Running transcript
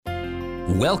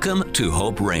Welcome to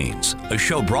Hope Reigns, a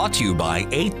show brought to you by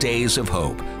 8 Days of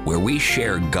Hope, where we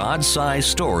share God-sized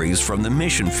stories from the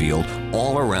mission field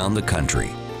all around the country.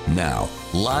 Now,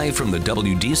 live from the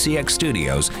WDCX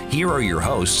studios, here are your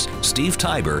hosts, Steve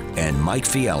Tiber and Mike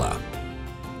Fiella.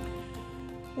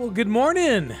 Well, good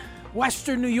morning,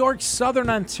 Western New York, Southern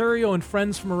Ontario, and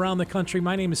friends from around the country.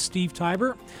 My name is Steve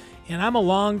Tiber, and I'm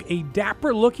along a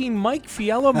dapper-looking Mike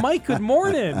Fiella. Mike, good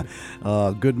morning.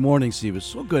 Good morning, Steve. It's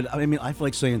so good. I mean, I feel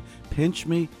like saying, pinch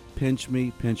me, pinch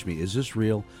me, pinch me. Is this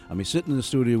real? I mean, sitting in the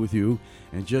studio with you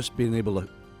and just being able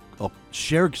to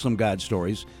share some God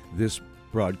stories this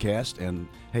broadcast. And,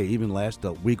 hey, even last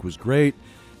week was great.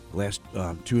 Last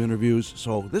 2 interviews.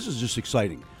 So this is just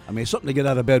exciting. I mean, it's something to get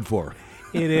out of bed for.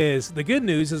 It is. The good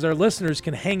news is our listeners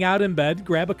can hang out in bed,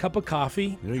 grab a cup of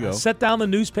coffee, there you go. Set down the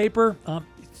newspaper,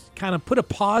 kind of put a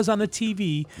pause on the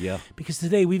TV. Yeah. Because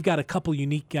today we've got a couple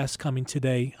unique guests coming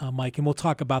today, Mike, and we'll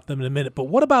talk about them in a minute. But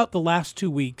what about the last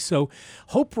 2 weeks? So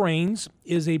Hope Reigns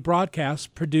is a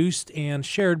broadcast produced and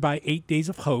shared by 8 Days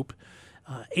of Hope.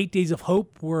 8 Days of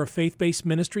Hope, we're a faith-based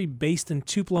ministry based in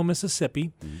Tupelo,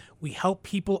 Mississippi. Mm-hmm. We help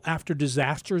people after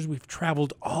disasters. We've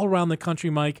traveled all around the country,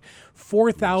 Mike.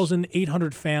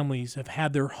 4,800 families have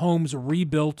had their homes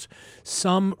rebuilt,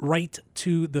 some right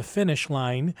to the finish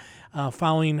line,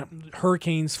 following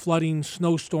hurricanes, flooding,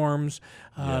 snowstorms,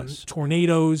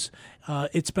 tornadoes.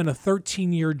 It's been a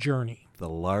 13-year journey. The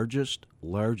largest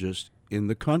in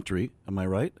the country, am I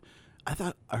right?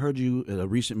 I heard you at a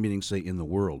recent meeting say in the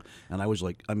world, and I was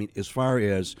like, I mean, as far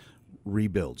as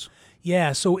rebuilds.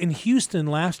 Yeah, so in Houston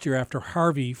last year after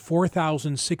Harvey,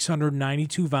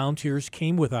 4,692 volunteers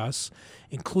came with us,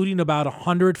 including about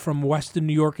 100 from Western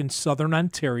New York and Southern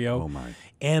Ontario. Oh, my.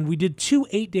 And we did 2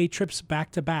 8-day trips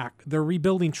back-to-back. They're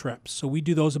rebuilding trips, so we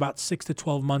do those about 6 to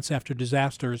 12 months after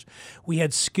disasters. We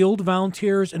had skilled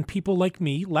volunteers and people like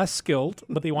me, less skilled,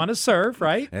 but they want to serve,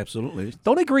 right? Absolutely.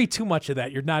 Don't agree too much of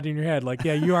that. You're nodding your head like,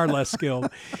 yeah, you are less skilled.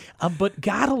 But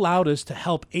God allowed us to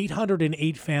help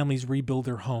 808 families rebuild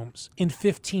their homes in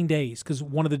 15 days because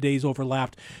one of the days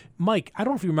overlapped. Mike, I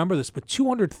don't know if you remember this, but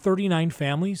 239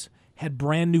 families had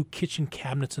brand new kitchen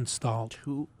cabinets installed.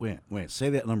 Wait, say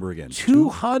that number again.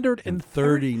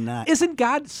 239. Isn't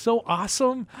God so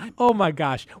awesome? Oh my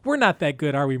gosh. We're not that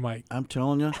good, are we, Mike? I'm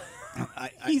telling you.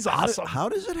 He's awesome. How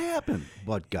does it happen?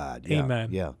 But God. Yeah, Amen.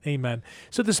 Yeah. Amen.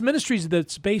 So this ministry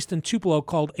that's based in Tupelo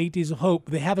called 8 Days of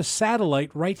Hope, they have a satellite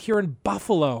right here in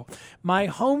Buffalo, my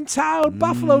hometown,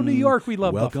 Buffalo, New York. We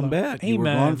love Welcome Buffalo. back. Amen. You were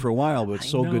gone for a while, but it's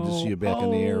so good to see you back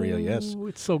in the area. Yes.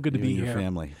 It's so good to be your here.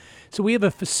 Family. So we have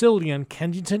a facility on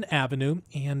Kensington Avenue,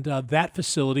 and that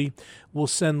facility will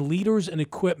send leaders and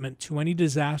equipment to any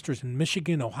disasters in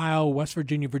Michigan, Ohio, West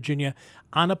Virginia, Virginia,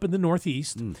 on up in the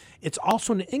Northeast. It's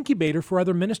also an incubator for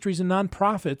other ministries and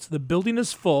nonprofits. The building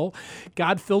is full.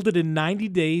 God filled it in 90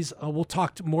 days. We'll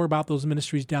talk more about those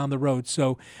ministries down the road.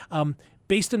 So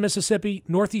based in Mississippi,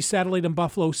 Northeast Satellite in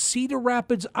Buffalo, Cedar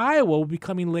Rapids, Iowa will be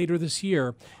coming later this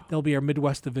year. They'll be our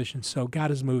Midwest division. So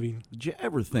God is moving. Did you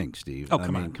ever think, Steve? Oh,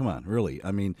 come on. Come on, really.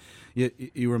 I mean,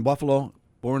 you were in Buffalo,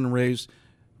 born and raised,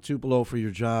 Tupelo for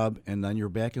your job, and then you're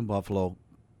back in Buffalo,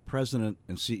 president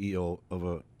and CEO of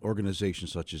an organization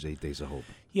such as 8 Days of Hope.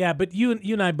 Yeah, but you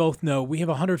and I both know we have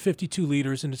 152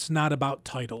 leaders, and it's not about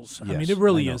titles. Yes, I mean, it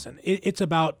really I know. isn't. It's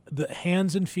about the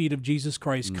hands and feet of Jesus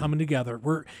Christ coming together.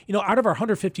 We're, out of our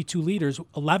 152 leaders,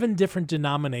 11 different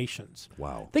denominations.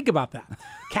 Wow. Think about that.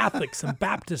 Catholics and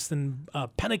Baptists and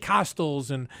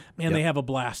Pentecostals, and man, they have a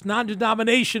blast.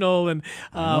 Non-denominational and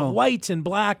white and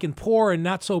black and poor and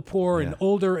not so poor and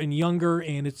older and younger,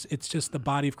 and it's just the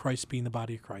body of Christ being the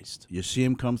body of Christ. You see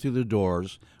them come through the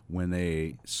doors when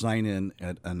they sign in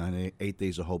at an 8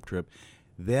 Days of Hope trip.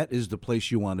 That is the place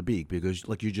you want to be because,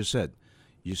 like you just said,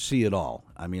 you see it all.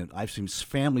 I mean, I've seen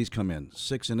families come in,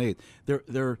 6 and 8.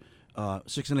 They're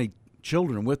 6 and 8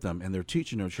 children with them, and they're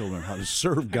teaching their children how to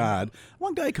serve God.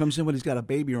 One guy comes in when he's got a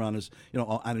baby on his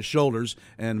shoulders,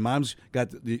 and mom's got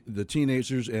the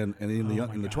teenagers and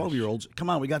the 12-year-olds. Come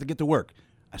on, we got to get to work.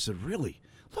 I said, really?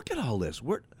 Look at all this.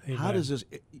 How does this?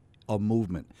 A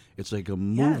movement. It's like a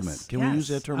movement. Can we use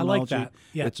that terminology? I like that.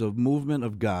 Yeah. It's a movement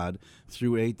of God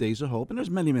through 8 Days of Hope. And there's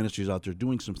many ministries out there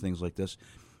doing some things like this.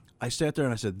 I sat there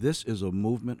and I said, this is a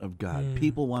movement of God.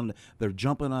 People they're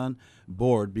jumping on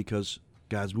board because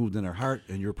God's moved in their heart,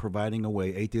 and you're providing a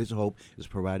way. 8 Days of Hope is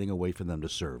providing a way for them to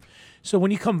serve. So when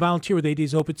you come volunteer with 8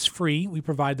 Days of Hope, it's free. We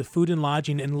provide the food and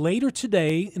lodging. And later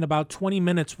today, in about 20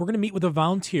 minutes, we're going to meet with a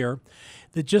volunteer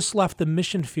that just left the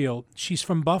mission field. She's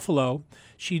from Buffalo.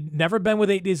 She'd never been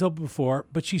with 8 Days of Hope before,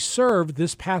 but she served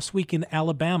this past week in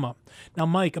Alabama. Now,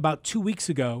 Mike, about 2 weeks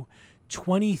ago,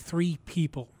 23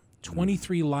 people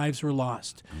 23 lives were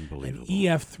lost. An Unbelievable.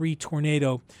 EF3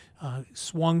 tornado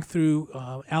swung through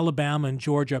Alabama and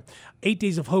Georgia. 8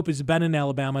 Days of Hope has been in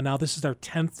Alabama now. This is our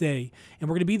 10th day, and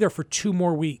we're going to be there for 2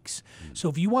 more weeks. So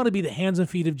if you want to be the hands and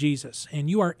feet of Jesus, and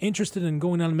you are interested in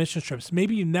going on mission trips,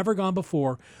 maybe you've never gone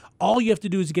before, all you have to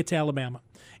do is get to Alabama.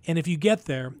 And if you get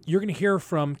there, you're going to hear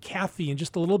from Kathy in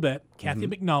just a little bit, Kathy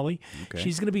McNally. Okay.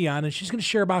 She's going to be on, and she's going to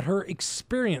share about her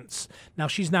experience. Now,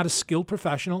 she's not a skilled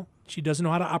professional. She doesn't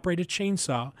know how to operate a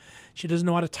chainsaw. She doesn't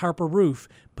know how to tarp a roof.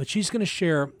 But she's going to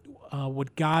share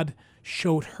what God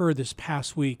showed her this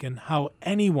past week and how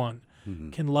anyone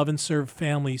can love and serve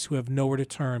families who have nowhere to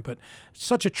turn. But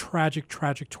such a tragic,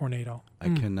 tragic tornado. I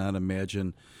cannot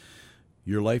imagine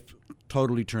your life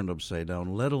totally turned upside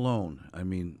down, let alone, I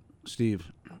mean,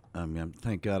 Steve,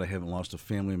 thank God I haven't lost a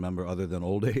family member other than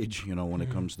old age, when it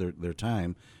comes to their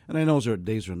time. And I know their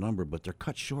days are numbered, but they're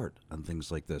cut short on things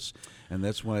like this. And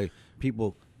that's why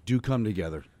people do come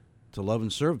together to love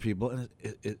and serve people. And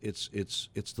it's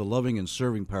the loving and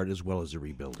serving part as well as the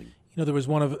rebuilding. There was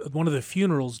one of the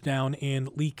funerals down in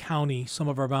Lee County. Some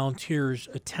of our volunteers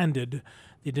attended.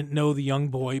 They didn't know the young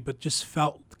boy, but just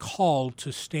felt called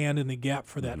to stand in the gap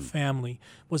for that family.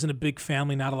 It wasn't a big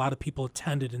family. Not a lot of people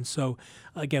attended. And so,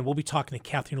 again, we'll be talking to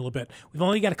Kathy in a little bit. We've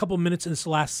only got a couple of minutes in this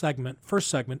first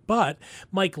segment. But,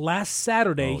 Mike, last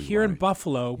Saturday here in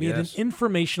Buffalo, we had an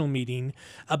informational meeting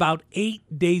about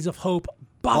 8 Days of Hope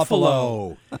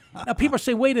Buffalo. Now, people are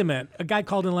saying, wait a minute. A guy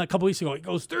called in a couple weeks ago. He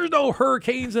goes, there's no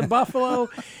hurricanes in Buffalo.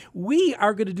 We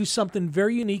are going to do something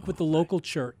very unique with the local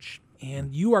church,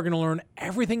 and you are going to learn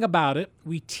everything about it.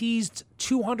 We teased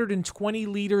 220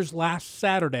 leaders last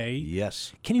Saturday.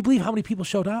 Yes. Can you believe how many people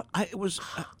showed up? I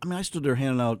stood there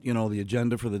handing out, the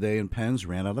agenda for the day and pens,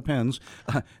 ran out of pens.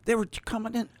 They were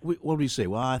coming in. What do we say?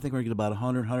 Well, I think we're going to get about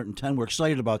 100, 110. We're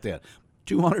excited about that.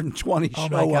 220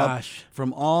 show up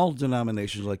from all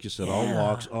denominations, like you said, all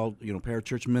walks, all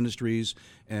parachurch ministries,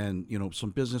 and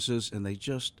some businesses, and they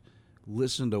just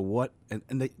listened to what, and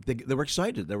they were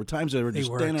excited. There were times they were just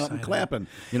standing up and clapping.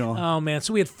 Oh man!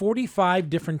 So we had 45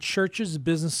 different churches,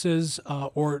 businesses,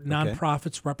 or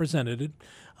nonprofits represented.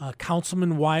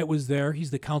 Councilman Wyatt was there.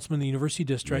 He's the councilman in the University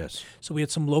District. Yes. So we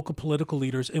had some local political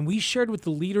leaders, and we shared with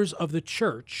the leaders of the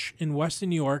church in Western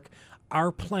New York our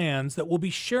plans that we'll be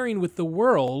sharing with the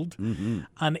world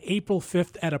on April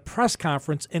 5th at a press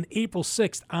conference and April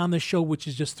 6th on the show, which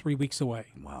is just 3 weeks away.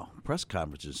 Wow. Press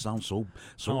conferences sound so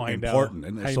I important. know.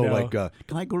 And I so, know.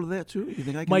 can I go to that too? You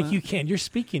think I can? Mike, you can. You're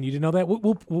speaking. You didn't know that?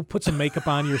 We'll put some makeup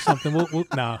on you or something.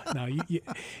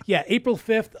 Yeah, April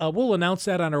 5th. We'll announce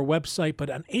that on our website. But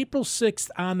on April 6th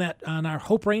on our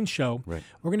Hope Rain show, we're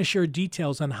going to share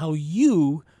details on how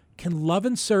you can love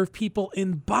and serve people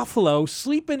in Buffalo,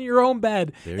 sleep in your own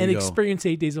bed, and experience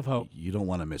 8 Days of Hope. You don't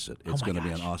want to miss it. It's going to be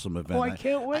an awesome event. Oh, I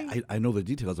can't wait. I know the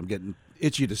details. I'm getting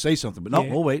itchy to say something, but no,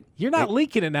 we'll wait. You're not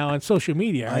leaking it now on social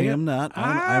media, are you? I am not.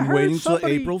 I'm waiting until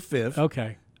April 5th.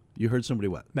 Okay. You heard somebody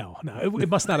what? No. It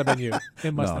must not have been you.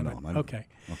 It must not have been. Okay.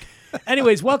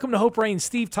 Anyways, welcome to Hope Rain.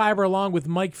 Steve Tiber along with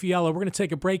Mike Fiala. We're going to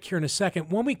take a break here in a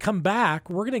second. When we come back,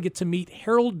 we're going to get to meet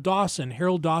Harold Dawson.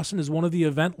 Harold Dawson is one of the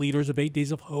event leaders of 8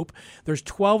 Days of Hope. There's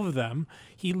 12 of them.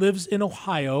 He lives in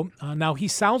Ohio. Now, he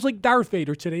sounds like Darth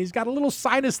Vader today. He's got a little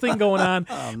sinus thing going on.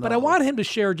 But I want him to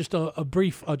share just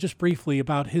just briefly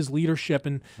about his leadership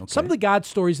and some of the God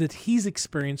stories that he's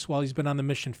experienced while he's been on the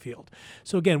mission field.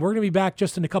 So again, we're going to be back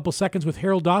just in a couple seconds with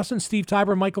Harold Dawson, Steve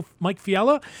Tiber, Mike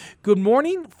Fiala. Good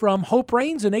morning from Hope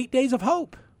Reigns and 8 Days of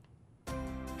Hope.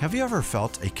 Have you ever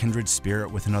felt a kindred spirit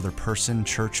with another person,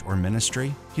 church, or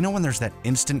ministry? You know when there's that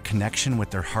instant connection with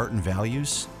their heart and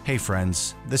values? Hey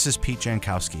friends, this is Pete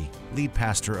Jankowski, lead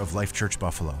pastor of Life Church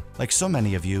Buffalo. Like so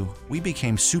many of you, we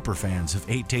became super fans of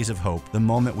 8 Days of Hope the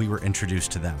moment we were introduced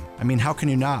to them. I mean, how can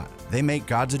you not? They make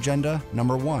God's agenda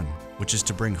number one, which is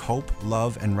to bring hope,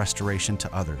 love, and restoration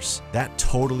to others. That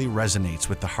totally resonates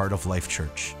with the heart of Life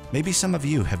Church. Maybe some of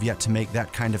you have yet to make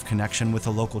that kind of connection with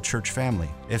a local church family.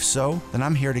 If so, then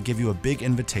I'm here to give you a big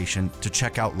invitation to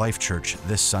check out Life Church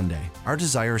this Sunday. Our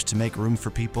desire is to make room for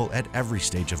people at every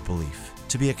stage of belief,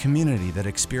 to be a community that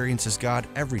experiences God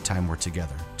every time we're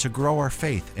together, to grow our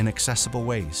faith in accessible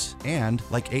ways, and,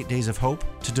 like 8 Days of Hope,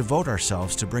 to devote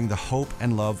ourselves to bring the hope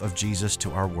and love of Jesus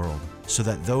to our world, so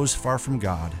that those far from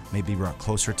God may be brought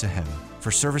closer to Him. For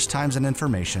service times and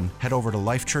information, head over to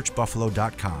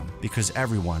lifechurchbuffalo.com, because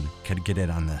everyone can get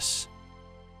in on this.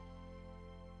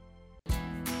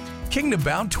 Kingdom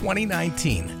Bound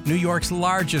 2019, New York's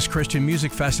largest Christian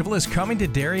music festival, is coming to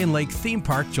Darien Lake Theme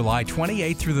Park July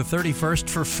 28th through the 31st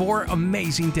for 4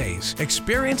 amazing days.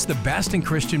 Experience the best in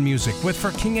Christian music with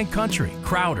For King and Country,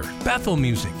 Crowder, Bethel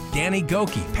Music, Danny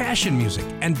Goki, Passion Music,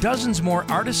 and dozens more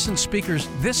artists and speakers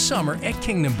this summer at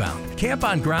Kingdom Bound. Camp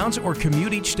on grounds or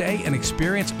commute each day and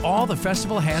experience all the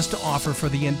festival has to offer for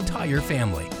the entire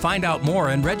family. Find out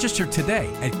more and register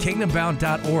today at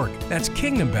kingdombound.org. That's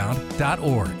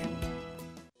kingdombound.org.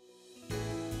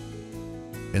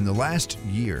 In the last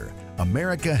year,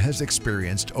 America has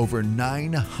experienced over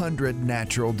 900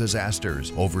 natural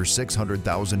disasters. Over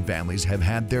 600,000 families have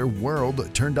had their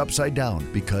world turned upside down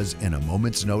because, in a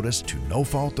moment's notice, to no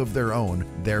fault of their own,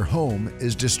 their home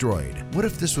is destroyed. What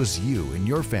if this was you and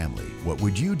your family? What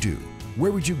would you do?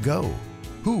 Where would you go?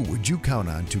 Who would you count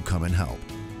on to come and help?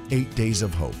 8 Days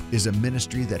of Hope is a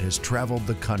ministry that has traveled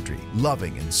the country,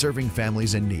 loving and serving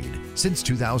families in need. Since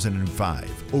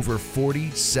 2005, over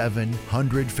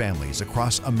 4,700 families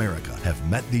across America have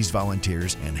met these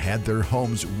volunteers and had their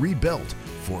homes rebuilt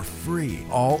for free,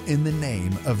 all in the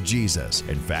name of Jesus.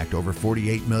 In fact, over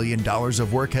 $48 million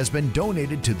of work has been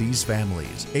donated to these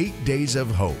families. 8 Days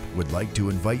of Hope would like to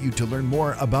invite you to learn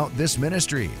more about this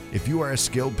ministry. If you are a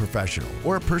skilled professional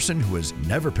or a person who has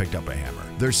never picked up a hammer,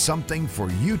 there's something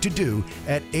for you to do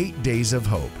at 8 Days of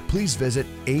Hope. Please visit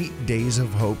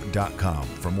 8daysofhope.com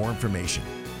for more information.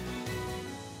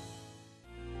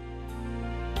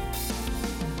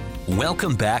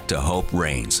 Welcome back to Hope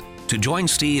Reigns. To join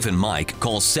Steve and Mike,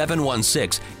 call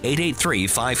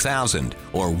 716-883-5000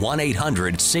 or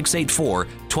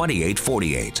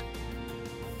 1-800-684-2848.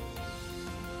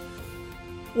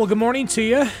 Well, good morning to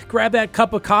you. Grab that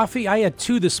cup of coffee. I had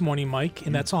 2 this morning, Mike,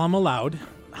 and that's all I'm allowed.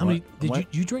 How many? Did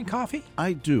you drink coffee?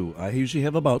 I do. I usually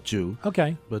have about 2.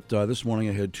 Okay. But this morning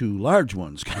I had 2 large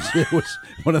ones because it was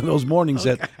one of those mornings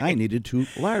that I needed 2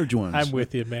 large ones. I'm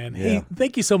with you, man. Yeah. Hey,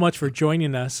 thank you so much for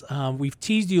joining us. We've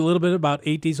teased you a little bit about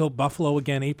 8 Days Hope Buffalo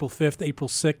again, April 5th, April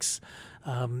 6th.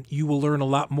 You will learn a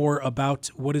lot more about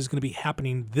what is going to be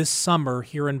happening this summer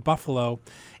here in Buffalo.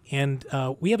 And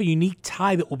we have a unique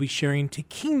tie that we'll be sharing to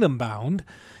Kingdom Bound.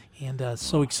 And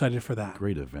so excited for that.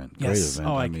 Great event. Yes. Great event.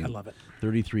 Oh, I mean, love it.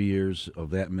 33 years of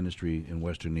that ministry in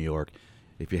Western New York.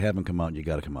 If you haven't come out, you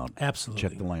got to come out. Absolutely.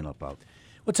 Check the lineup out.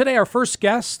 Well, today our first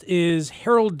guest is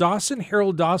Harold Dawson.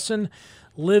 Harold Dawson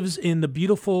lives in the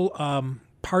beautiful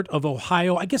part of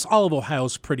Ohio. I guess all of Ohio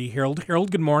is pretty, Harold.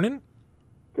 Harold, good morning.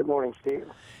 Good morning, Steve.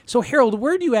 So, Harold,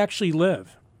 where do you actually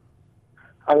live?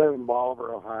 I live in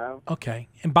Bolivar, Ohio. Okay.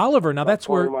 In Bolivar, now that's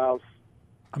 20 where... miles,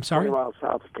 I'm sorry? 20 miles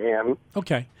south of Canton.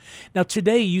 Okay. Now,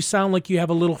 today you sound like you have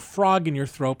a little frog in your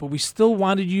throat, but we still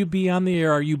wanted you to be on the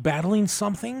air. Are you battling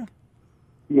something?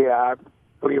 Yeah, I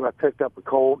believe I picked up a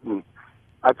cold, and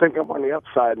I think I'm on the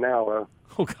upside now.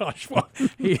 Oh, gosh. Well,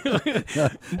 You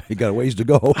got a ways to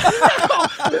go.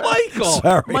 Michael!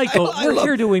 Sorry. Michael, I we're love-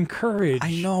 here to encourage.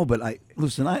 I know, but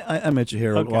listen. I met you,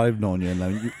 Harold. Okay. Well, I've known you,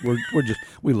 and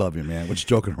we love you, man. We're just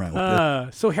joking around with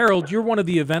it. So, Harold, you're one of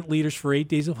the event leaders for 8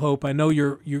 Days of Hope. I know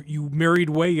you married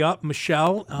way up,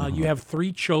 Michelle. You have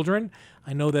 3 children.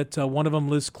 I know that one of them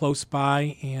lives close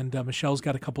by, and Michelle's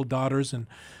got a couple daughters, and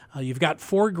you've got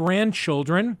 4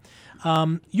 grandchildren.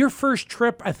 Your first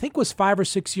trip, I think, was 5 or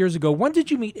 6 years ago. When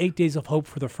did you meet 8 Days of Hope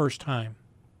for the first time?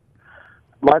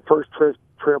 My first trip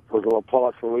was La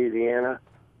Place, Louisiana,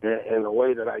 and the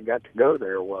way that I got to go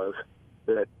there was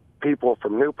that people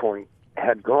from New Point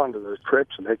had gone to those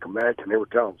trips, and they come back and they were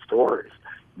telling stories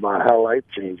about how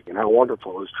life-changing and how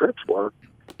wonderful those trips were.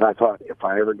 And I thought, if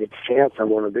I ever get the chance, I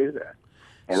want to do that.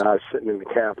 And I was sitting in the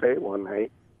cafe one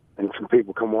night, and some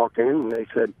people come walking in, and they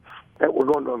said, hey, we're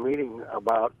going to a meeting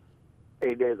about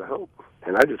 8 Days of Hope.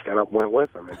 And I just got up and went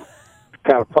with them. And it's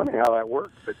kind of funny how that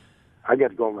worked, but I got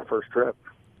to go on my first trip.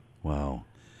 Wow.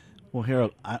 Well,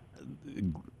 Harold,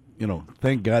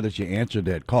 thank God that you answered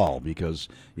that call because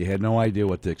you had no idea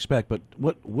what to expect. But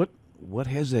what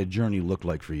has that journey looked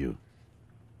like for you?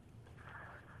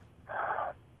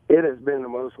 It has been the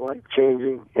most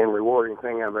life-changing and rewarding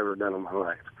thing I've ever done in my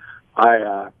life.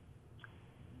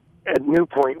 At New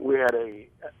Point, we had a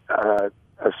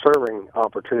serving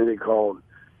opportunity called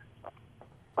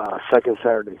Second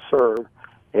Saturday Serve,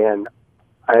 and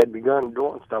I had begun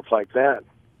doing stuff like that,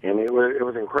 and it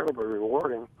was incredibly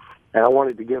rewarding, and I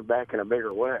wanted to give back in a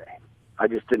bigger way. I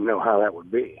just didn't know how that would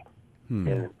be.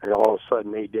 And all of a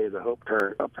sudden, 8 Days of Hope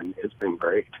turned up, and it's been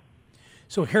great.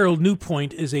 So Harold, New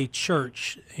Point is a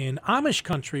church in Amish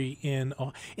country.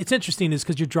 It's interesting is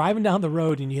because you're driving down the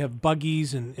road and you have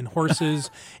buggies and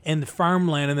horses and the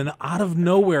farmland, and then out of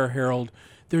nowhere, Harold,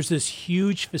 there's this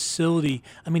huge facility.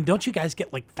 I mean, don't you guys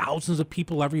get like thousands of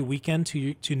people every weekend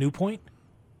to New Point?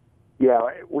 Yeah,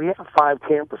 we have 5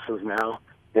 campuses now,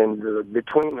 and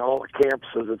between all the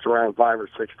campuses, it's around 5,000 or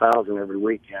 6,000 every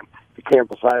weekend. The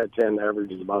campus I attend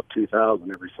averages about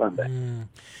 2,000 every Sunday.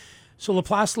 So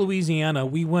Laplace, Louisiana,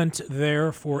 we went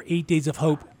there for 8 Days of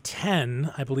Hope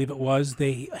 10, I believe it was.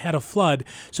 They had a flood.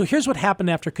 So here's what happened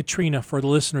after Katrina for the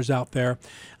listeners out there.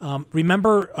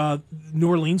 Remember, New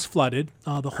Orleans flooded.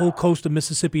 The whole coast of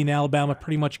Mississippi and Alabama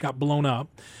pretty much got blown up.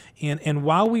 And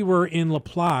while we were in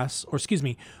Laplace,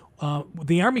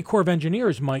 the Army Corps of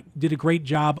Engineers, Mike, did a great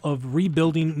job of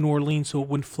rebuilding New Orleans so it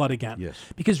wouldn't flood again. Yes.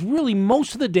 Because really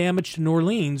most of the damage to New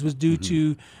Orleans was due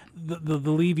to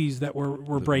the levees that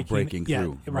were breaking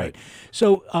through. Right.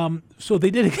 So they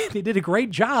did a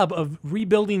great job of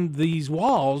rebuilding these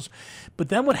walls, but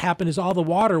then what happened is all the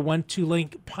water went to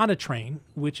Lake Pontchartrain,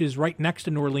 which is right next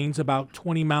to New Orleans, about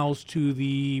 20 miles to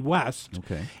the west.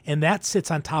 Okay. And that sits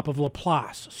on top of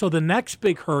Laplace. So the next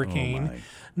big hurricane,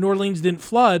 New Orleans didn't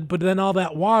flood, but then all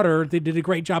that water, they did a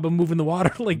great job of moving the water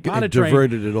to Lake Pontchartrain. It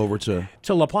diverted it over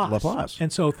to Laplace.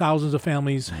 And so thousands of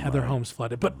families had their homes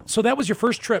flooded. But so that was your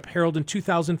first trip, Harold, in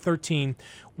 2013.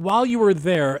 While you were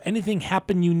there, anything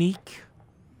happen unique?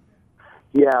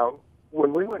 Yeah,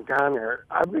 when we went down there,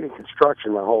 I've been in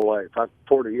construction my whole life.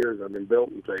 40 years I've been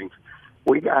building things.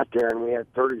 We got there and we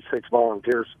had 36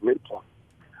 volunteers from New Point.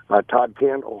 Todd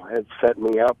Kendall had set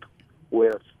me up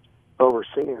with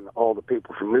overseeing all the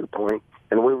people from New Point,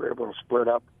 and we were able to split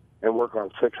up and work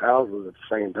on 6 houses at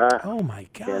the same time. Oh, my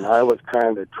God. And I was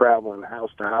kind of traveling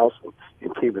house to house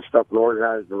and keeping stuff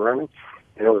organized and running,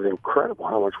 and it was incredible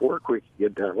how much work we could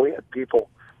get done. We had people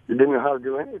that didn't know how to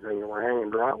do anything and were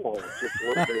hanging drywall with just a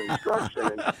little bit of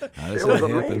instruction, and it was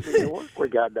amazing the work we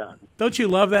got done. Don't you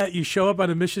love that? You show up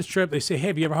on a missions trip, they say, hey,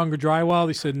 have you ever hung drywall?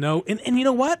 They said no. And you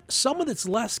know what? Someone that's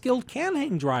less skilled can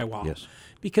hang drywall. Yes.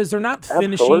 Because they're not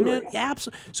finishing it. Yeah,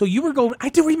 absolutely. So you were going, I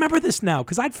do remember this now,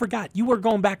 because I'd forgot. You were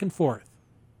going back and forth.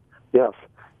 Yes.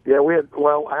 Yeah,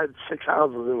 I had 6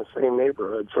 houses in the same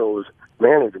neighborhood, so it was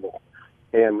manageable.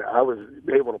 And I was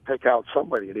able to pick out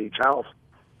somebody at each house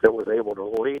that was able to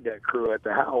lead that crew at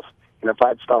the house. And if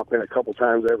I'd stop in a couple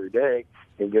times every day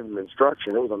and give them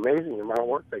instruction, it was amazing the amount of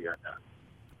work they got done.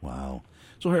 Wow.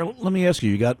 So, Harold, let me ask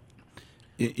you,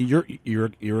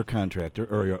 you're a contractor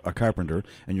or you're a carpenter,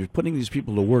 and you're putting these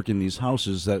people to work in these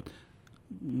houses that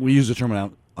we use the term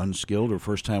out unskilled or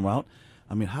first time out.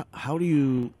 I mean, how do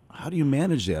you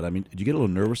manage that? I mean, do you get a little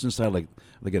nervous inside, like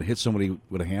they're going to hit somebody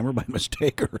with a hammer by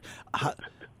mistake, or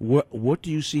what do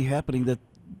you see happening that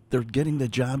they're getting the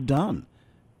job done,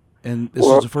 and this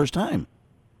is the first time?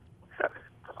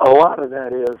 A lot of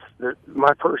that is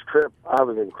my first trip. I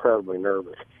was incredibly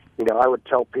nervous. I would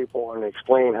tell people and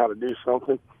explain how to do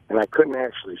something, and I couldn't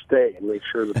actually stay and make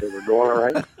sure that they were doing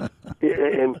it right.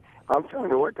 And I'm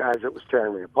telling you what, guys, it was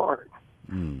tearing me apart.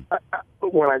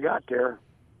 When I got there,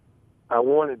 I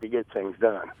wanted to get things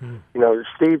done.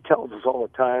 Steve tells us all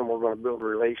the time we're going to build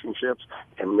relationships,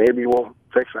 and maybe we'll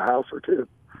fix a house or two.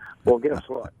 Well, guess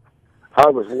what? I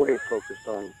was way focused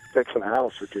on fixing a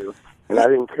house or two, and I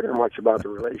didn't care much about the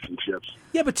relationships.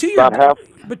 Yeah, but to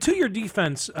your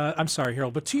defense, I'm sorry,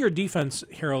 Harold, but to your defense,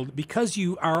 Harold, because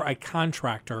you are a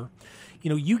contractor,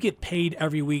 you get paid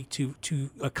every week to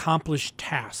accomplish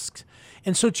tasks.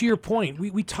 And so to your point,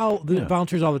 we tell the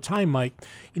volunteers all the time, Mike,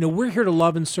 we're here to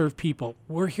love and serve people.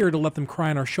 We're here to let them cry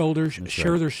on our shoulders,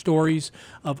 share their stories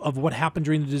of what happened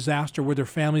during the disaster, where their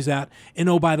family's at. And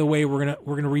oh, by the way, we're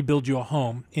gonna rebuild you a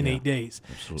home in 8 days.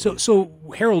 Absolutely. So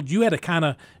Harold, you had to kind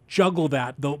of juggle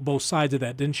that, both sides of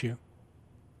that, didn't you?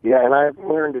 Yeah, and I've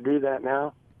learned to do that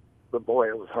now. But boy,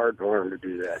 it was hard to learn to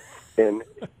do that. And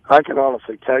I can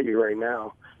honestly tell you right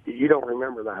now, you don't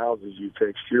remember the houses you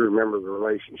fixed. You remember the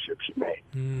relationships you made.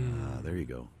 There you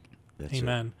go. That's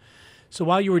Amen. So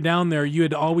while you were down there, you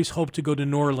had always hoped to go to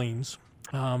New Orleans.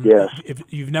 Yes. If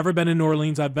you've never been in New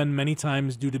Orleans, I've been many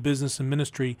times due to business and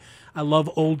ministry. I love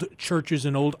old churches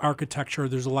and old architecture.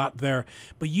 There's a lot there.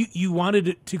 But you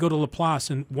wanted to go to Laplace,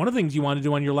 and one of the things you wanted to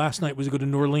do on your last night was to go to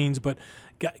New Orleans, but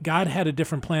God had a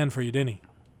different plan for you, didn't he?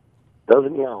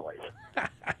 Doesn't he always?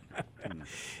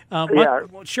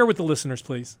 Share with the listeners,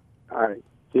 please. All right.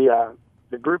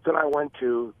 The group that I went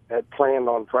to had planned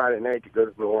on Friday night to go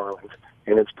to New Orleans,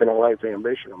 and it's been a life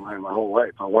ambition of mine my whole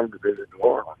life. I wanted to visit New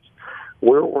Orleans. We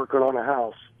were working on a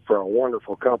house for a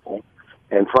wonderful couple,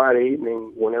 and Friday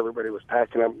evening, when everybody was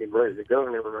packing up and getting ready to go,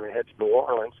 and they were going to head to New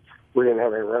Orleans, we didn't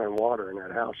have any running water in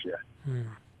that house yet.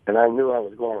 And I knew I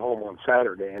was going home on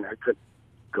Saturday, and I couldn't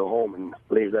go home and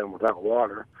leave them without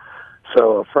water.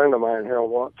 So a friend of mine,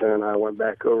 Harold Watson, and I went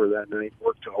back over that night,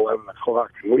 worked till 11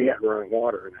 o'clock, and we had running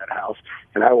water in that house.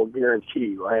 And I will guarantee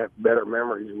you, I have better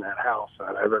memories in that house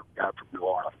than I ever got from New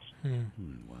Orleans.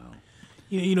 Wow.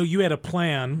 You know, you had a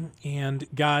plan, and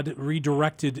God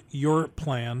redirected your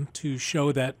plan to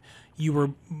show that you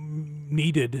were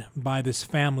needed by this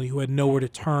family who had nowhere to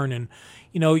turn. And,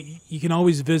 you know, you can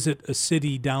always visit a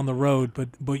city down the road,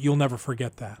 but you'll never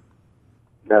forget that.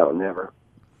 No, never.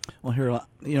 Well, here,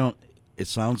 you know, it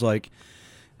sounds like,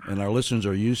 and our listeners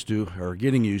are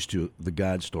getting used to the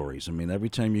God stories. I mean, every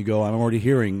time you go, I'm already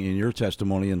hearing in your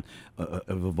testimony and of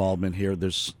involvement here,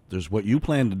 there's what you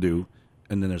plan to do,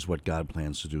 and then there's what God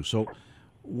plans to do. So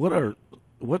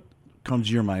what comes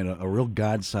to your mind, a real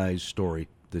God-sized story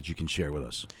that you can share with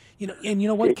us? You know, and you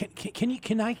know what?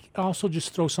 Can I also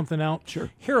just throw something out? Sure.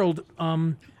 Harold,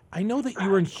 I know that you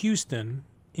were in Houston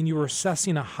and you were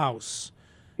assessing a house.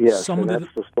 Yes, and that's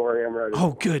the story I'm ready.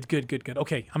 Oh, good.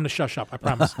 Okay, I'm going to shush up, I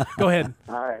promise. Go ahead.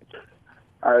 All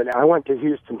right. I went to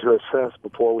Houston to assess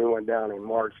before we went down in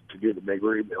March to do the big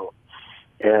rebuild.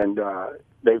 And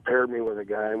they paired me with a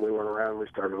guy, and we went around and we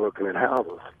started looking at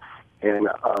houses. And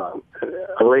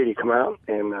a lady come out,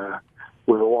 and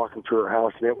we were walking through her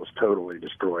house, and it was totally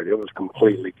destroyed. It was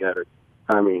completely gutted.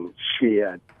 I mean, she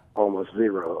had almost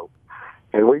zero hope.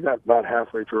 And we got about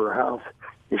halfway through her house,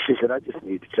 and she said, I just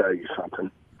need to tell you something.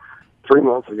 3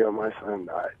 months ago, my son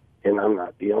died, and I'm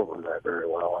not dealing with that very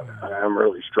well. I'm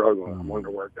really struggling. I wonder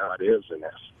where God is in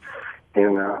this.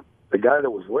 And the guy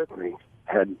that was with me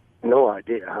had no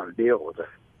idea how to deal with it.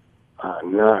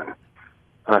 None.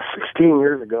 16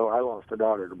 years ago, I lost a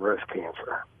daughter to breast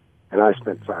cancer, and I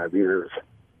spent 5 years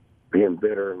being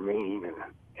bitter and mean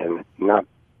and not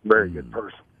a very good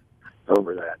person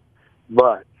over that.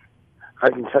 But I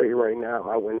can tell you right now,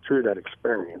 I went through that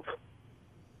experience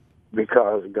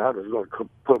because God was going to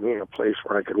put me in a place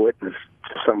where I could witness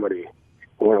to somebody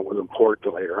when it was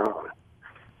important later on.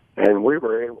 And we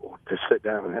were able to sit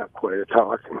down and have quite a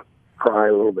talk and cry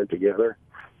a little bit together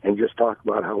and just talk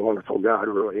about how wonderful God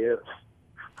really is.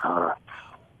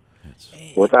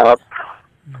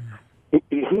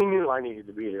 He knew I needed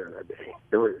to be there that day.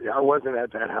 I wasn't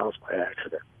at that house by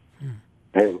accident.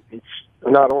 And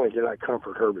not only did I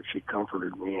comfort her, but she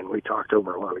comforted me, and we talked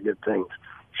over a lot of good things.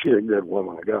 She's a good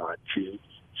woman of God. She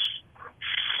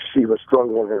was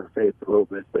struggling in her faith a little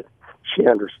bit, but she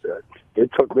understood.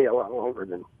 It took me a lot longer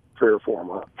than 3 or 4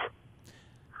 months.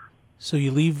 So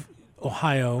you leave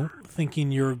Ohio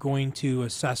thinking you're going to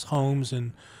assess homes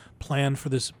and plan for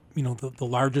this, you know, the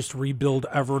largest rebuild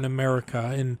ever in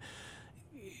America. And,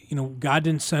 you know, God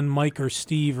didn't send Mike or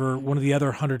Steve or one of the other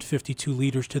 152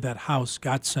 leaders to that house.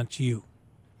 God sent you.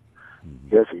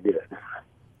 Yes, he did.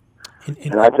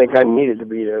 And I think I needed to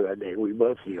be there that day. We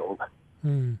both healed.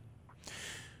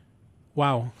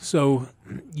 Wow. So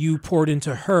you poured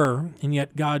into her, and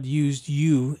yet God used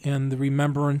you and the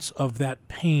remembrance of that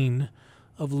pain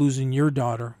of losing your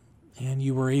daughter, and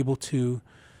you were able to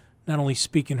not only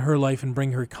speak in her life and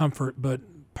bring her comfort, but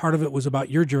part of it was about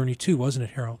your journey too, wasn't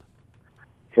it, Harold?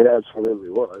 It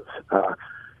absolutely was.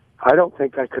 I don't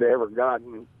think I could have ever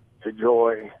gotten the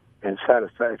joy and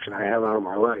satisfaction I have out of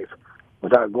my life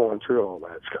without going through all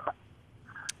that stuff.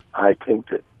 I think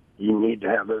that you need to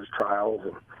have those trials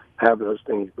and have those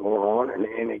things going on,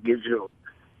 and it gives you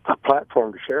a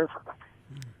platform to share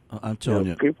from. I'm telling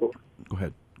you. People. Go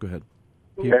ahead.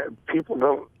 Yeah, people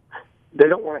don't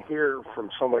want to hear from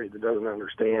somebody that doesn't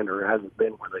understand or hasn't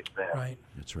been where they've been. Right.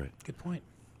 That's right. Good point.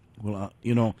 Well,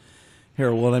 you know,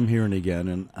 Harold, what I'm hearing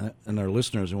again, and our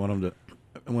listeners, I want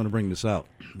to bring this out,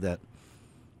 that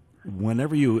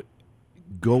whenever you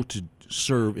go to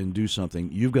serve and do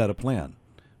something, you've got a plan,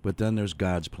 but then there's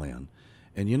God's plan.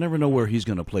 And you never know where he's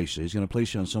going to place you. He's going to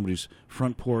place you on somebody's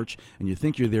front porch, and you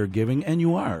think you're there giving, and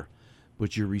you are,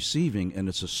 but you're receiving, and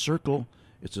it's a circle.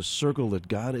 It's a circle that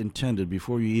God intended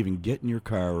before you even get in your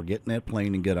car or get in that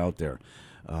plane and get out there.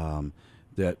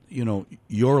 That, you know,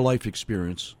 your life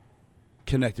experience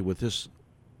connected with this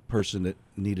person that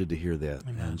needed to hear that.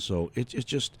 Amen. And so it's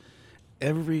just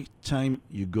every time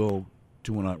you go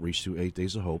to an outreach through 8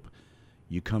 Days of Hope,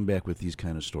 you come back with these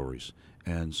kind of stories.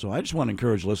 And so I just want to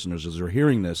encourage listeners as they're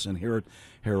hearing this and hear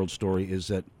Harold's story is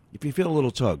that if you feel a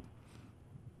little tug,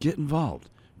 get involved.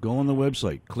 Go on the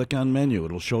website, click on menu.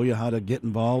 It'll show you how to get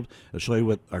involved. It'll show you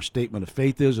what our statement of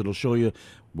faith is. It'll show you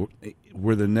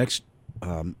where the next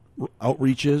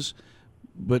outreach is.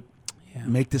 But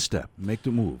make the step, make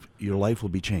the move. Your life will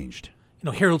be changed.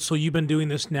 Harold, so you've been doing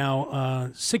this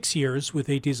now 6 years with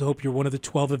 8 Days of Hope. You're one of the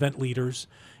 12 event leaders.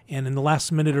 And in the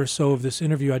last minute or so of this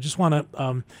interview, I just want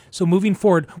to, so moving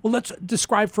forward, well, let's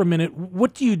describe for a minute,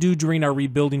 what do you do during our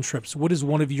rebuilding trips? What is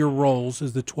one of your roles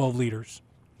as the 12 leaders?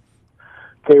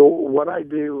 Okay, what I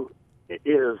do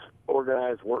is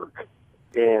organize work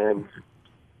and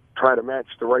try to match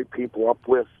the right people up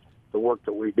with the work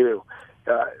that we do.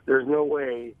 There's no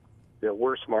way that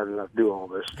we're smart enough to do all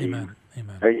this. Amen.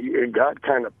 Amen. God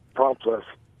kind of prompts us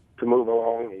to move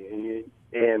along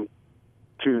and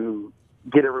to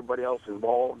get everybody else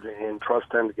involved and trust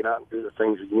them to get out and do the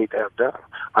things that you need to have done.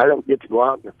 I don't get to go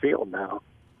out in the field now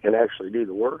and actually do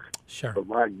the work. Sure. But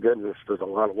my goodness, there's a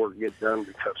lot of work to get done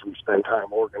because we spend time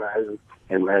organizing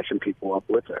and matching people up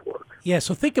with that work. Yeah,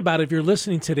 so think about it. If you're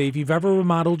listening today, if you've ever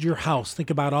remodeled your house,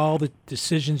 think about all the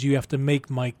decisions you have to make,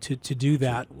 Mike, to do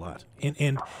that. A lot.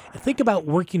 And think about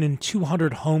working in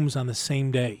 200 homes on the same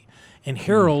day. And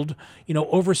Harold,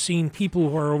 overseeing people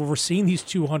who are overseeing these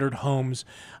 200 homes,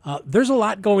 there's a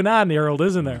lot going on, Harold,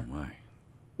 isn't there? Oh, my.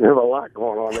 There's a lot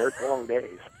going on there. It's long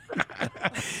days.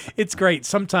 It's great.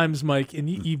 Sometimes, Mike, and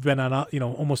you've been on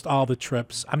almost all the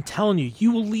trips. I'm telling you,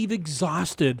 you will leave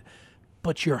exhausted,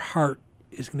 but your heart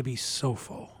is going to be so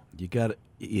full.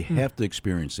 You have to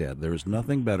experience that. There is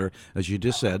nothing better, as you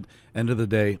just said. End of the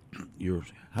day,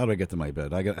 how do I get to my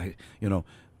bed?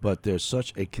 But there's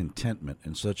such a contentment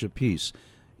and such a peace.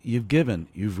 You've given,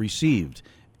 you've received,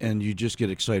 and you just get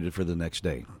excited for the next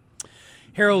day.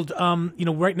 Harold,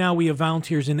 right now we have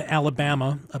volunteers in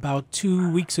Alabama. About 2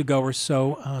 weeks ago or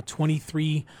so,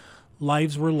 23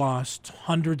 lives were lost,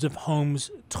 hundreds of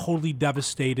homes totally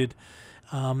devastated.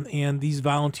 And these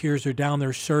volunteers are down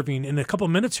there serving. In a couple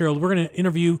of minutes, Harold, we're going to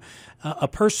interview a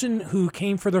person who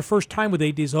came for their first time with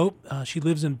 8 Days of Hope. She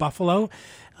lives in Buffalo.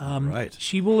 Right.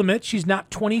 She will admit she's not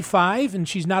 25, and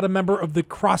she's not a member of the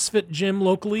CrossFit gym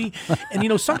locally.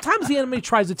 And, sometimes the enemy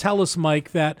tries to tell us,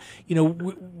 Mike, that,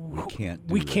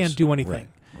 we can't do anything.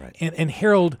 Right. And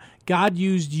Harold, God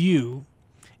used you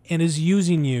and is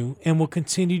using you and will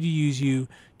continue to use you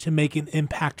to make an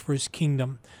impact for his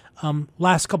kingdom.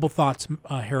 Last couple thoughts,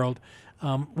 Harold.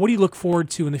 What do you look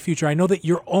forward to in the future? I know that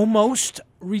you're almost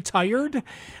retired.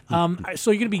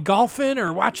 So you're going to be golfing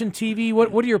or watching TV?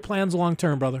 What are your plans long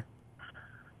term, brother?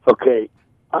 Okay,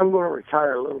 I'm going to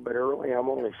retire a little bit early. I'm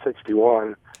only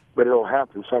 61, but it'll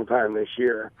happen sometime this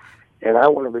year. And I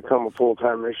want to become a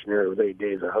full-time missionary with 8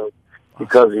 Days of Hope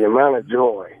because the amount of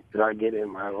joy that I get in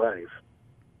my life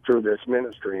through this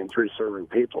ministry and through serving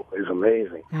people is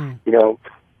amazing.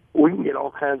 We can get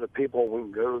all kinds of people. We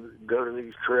can go to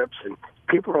these trips, and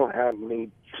people don't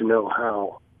need to know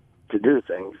how to do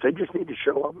things. They just need to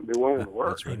show up and be willing to work.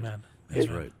 That's right. Amen. That's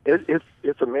right.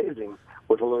 It's amazing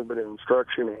with a little bit of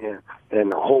instruction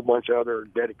and a whole bunch of other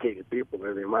dedicated people.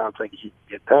 There's the amount of things you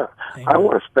can get done. Amen. I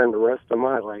want to spend the rest of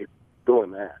my life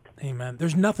doing that. Amen.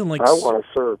 There's nothing like... I want to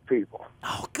serve people.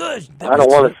 Oh, good. I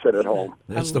don't want to sit at home.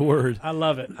 That's the word. I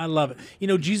love it. I love it.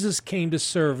 Jesus came to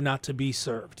serve, not to be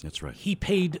served. That's right. He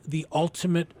paid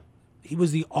he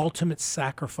was the ultimate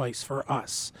sacrifice for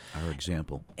us. Our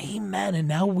example. Amen. And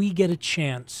now we get a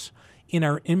chance in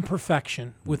our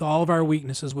imperfection, with all of our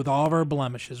weaknesses, with all of our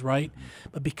blemishes, right?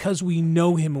 But because we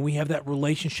know him and we have that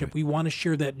relationship, we want to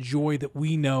share that joy that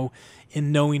we know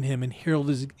in knowing him. And Harold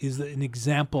is an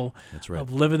example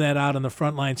of living that out on the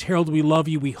front lines. Harold, we love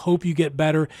you. We hope you get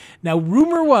better. Now,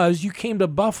 rumor was you came to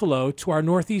Buffalo to our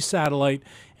Northeast satellite,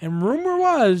 and rumor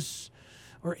was,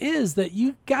 or is, that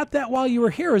you got that while you were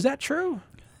here. Is that true?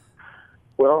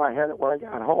 Well, I had it when I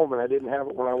got home, and I didn't have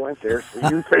it when I went there, so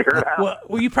you figure it out.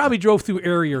 Well, you probably drove through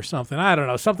Erie or something. I don't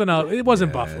know. Something else. It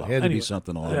wasn't Buffalo. It had to Anyway. be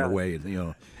something along the way,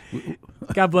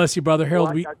 God bless you, brother. Harold,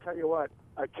 I tell you what,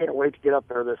 I can't wait to get up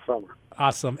there this summer.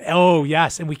 Awesome. Oh,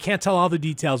 yes, and we can't tell all the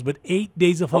details, but 8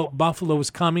 Days of Hope Buffalo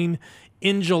is coming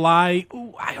in July.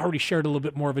 Ooh, I already shared a little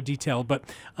bit more of a detail, but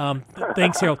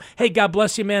thanks, Harold. Hey, God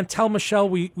bless you, man. Tell Michelle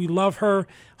we love her.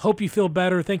 Hope you feel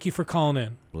better. Thank you for calling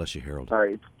in. Bless you, Harold. All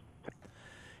right.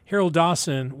 Harold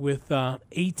Dawson with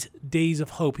 8 Days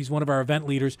of Hope. He's one of our event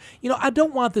leaders. I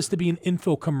don't want this to be an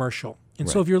info commercial. And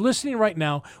so if you're listening right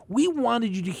now, we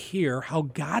wanted you to hear how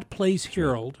God plays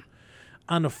Harold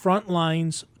on the front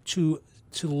lines to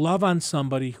love on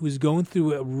somebody who is going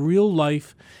through a real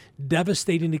life,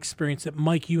 devastating experience that,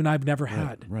 Mike, you and I have never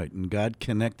had. Right. And God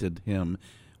connected him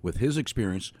with his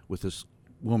experience, with this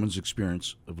woman's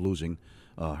experience of losing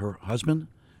her husband.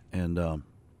 And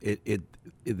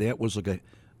that was like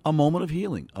a moment of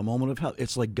healing, a moment of health.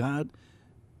 It's like God,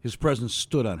 his presence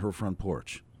stood on her front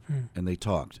porch, and they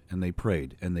talked, and they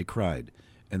prayed, and they cried,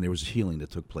 and there was healing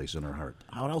that took place in her heart.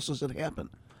 How else does it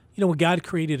happen? You know, when God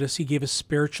created us, he gave us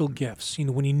spiritual gifts. You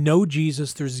know, when you know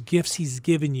Jesus, there's gifts he's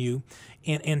given you.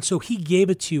 And so he gave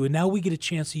it to you, and now we get a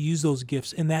chance to use those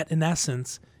gifts. And that, in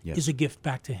essence, is a gift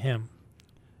back to him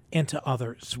and to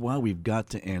others. That's why we've got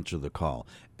to answer the call.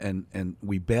 And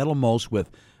we battle most with,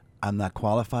 I'm not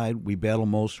qualified. We battle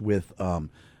most with,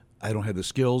 I don't have the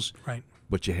skills. Right.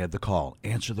 But you had the call.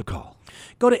 Answer the call.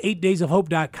 Go to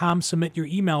 8daysofhope.com, submit your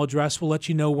email address. We'll let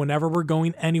you know whenever we're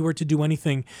going anywhere to do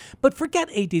anything. But forget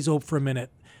 8 Days of Hope for a minute.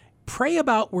 Pray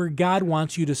about where God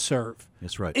wants you to serve.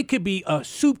 That's right. It could be a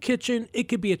soup kitchen. It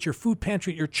could be at your food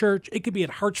pantry at your church. It could be at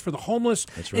Hearts for the Homeless.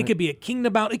 That's right. It could be at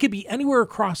Kingdom Bound. It could be anywhere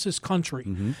across this country.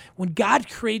 Mm-hmm. When God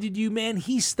created you, man,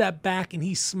 he stepped back and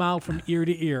he smiled from ear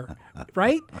to ear,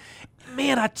 right?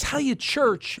 Man, I tell you,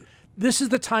 church, this is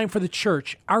the time for the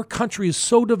church. Our country is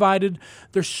so divided.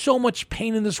 There's so much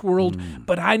pain in this world,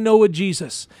 but I know a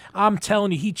Jesus. I'm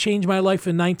telling you, he changed my life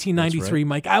in 1993, right.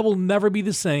 Mike. I will never be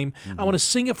the same. I want to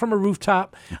sing it from a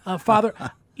rooftop. Father,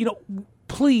 you know,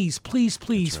 please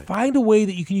find a way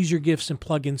that you can use your gifts and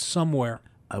plug in somewhere.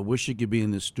 I wish you could be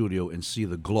in the studio and see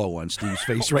the glow on Steve's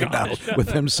face right now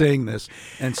with him saying this.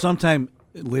 And sometime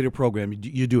later program,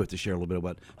 you do have to share a little bit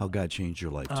about how God changed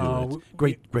your life, too.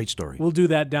 Great story. We'll do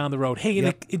that down the road. Hey,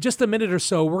 in just a minute or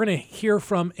so, we're going to hear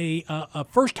from a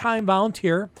first-time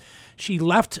volunteer. She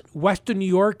left Western New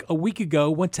York a week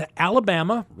ago, went to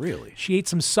Alabama. Really? She ate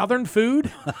some Southern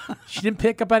food. She didn't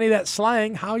pick up any of that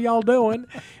slang. How y'all doing?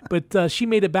 But she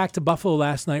made it back to Buffalo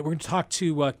last night. We're going to talk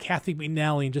to Kathy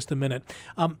McNally in just a minute.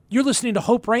 You're listening to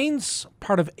Hope Reigns,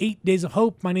 part of 8 Days of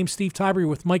Hope. My name's Steve Tiber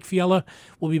with Mike Fiala.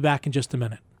 We'll be back in just a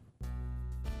minute.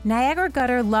 Niagara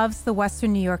Gutter loves the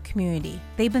Western New York community.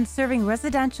 They've been serving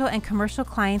residential and commercial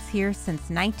clients here since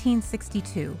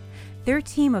 1962. Their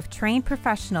team of trained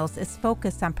professionals is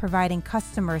focused on providing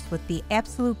customers with the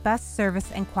absolute best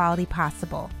service and quality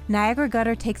possible. Niagara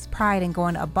Gutter takes pride in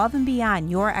going above and beyond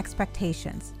your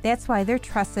expectations. That's why they're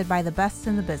trusted by the best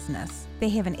in the business. They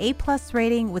have an A+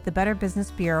 rating with the Better Business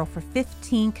Bureau for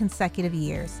 15 consecutive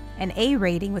years, an A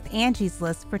rating with Angie's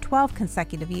List for 12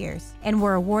 consecutive years, and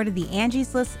were awarded the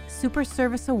Angie's List Super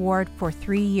Service Award for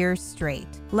 3 years straight.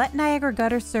 Let Niagara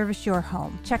Gutter service your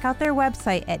home. Check out their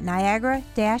website at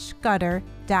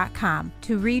niagara-gutter.com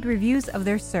to read reviews of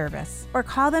their service, or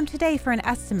call them today for an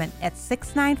estimate at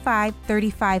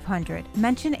 695-3500.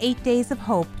 Mention 8 Days of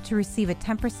Hope to receive a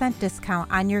 10%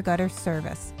 discount on your gutter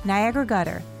service. Niagara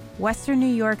Gutter, Western New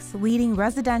York's leading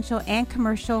residential and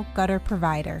commercial gutter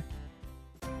provider.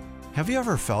 Have you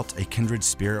ever felt a kindred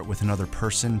spirit with another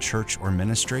person, church, or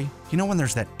ministry? You know when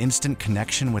there's that instant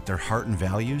connection with their heart and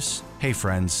values? Hey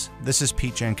friends, this is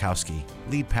Pete Jankowski,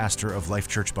 lead pastor of Life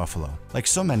Church Buffalo. Like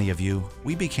so many of you,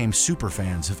 we became super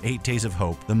fans of 8 Days of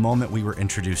Hope the moment we were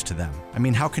introduced to them. I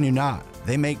mean, how can you not?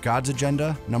 They make God's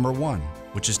agenda number one,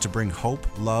 which is to bring hope,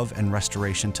 love, and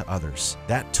restoration to others.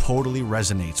 That totally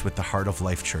resonates with the heart of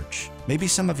Life Church. Maybe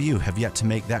some of you have yet to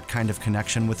make that kind of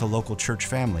connection with a local church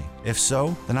family. If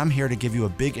so, then I'm here to give you a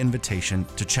big invitation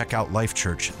to check out Life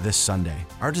Church this Sunday.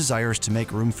 Our desire is to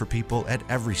make room for people at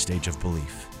every stage of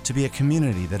belief, to be a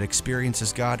community that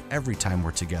experiences God every time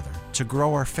we're together, to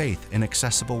grow our faith in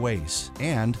accessible ways,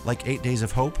 and, like 8 Days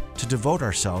of Hope, to devote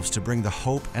ourselves to bring the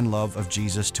hope and love of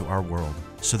Jesus to our world,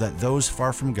 so that those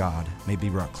far from God may be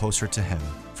brought closer to Him.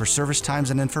 For service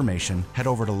times and information, head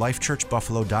over to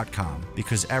lifechurchbuffalo.com,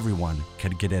 because everyone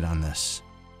can get in on this.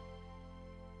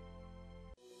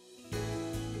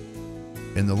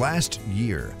 In the last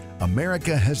year,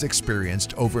 America has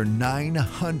experienced over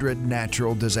 900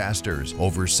 natural disasters.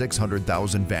 Over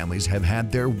 600,000 families have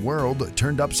had their world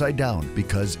turned upside down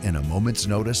because, in a moment's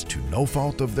notice, to no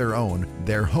fault of their own,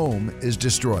 their home is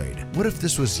destroyed. What if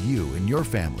this was you and your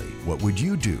family? What would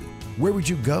you do? Where would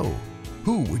you go?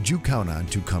 Who would you count on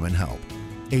to come and help?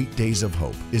 8 Days of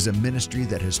Hope is a ministry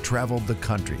that has traveled the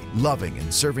country, loving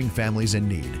and serving families in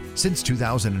need. Since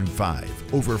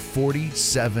 2005, over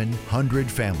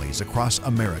 4,700 families across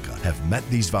America have met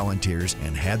these volunteers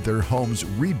and had their homes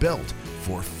rebuilt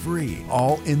for free,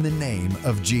 all in the name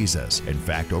of Jesus. In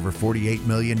fact, over $48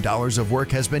 million of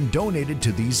work has been donated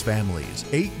to these families.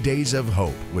 8 Days of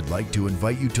Hope would like to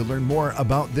invite you to learn more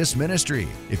about this ministry.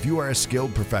 If you are a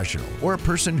skilled professional or a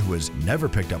person who has never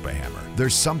picked up a hammer,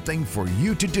 there's something for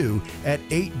you to do at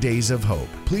 8 Days of Hope.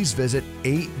 Please visit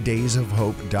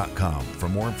 8daysofhope.com for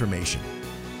more information.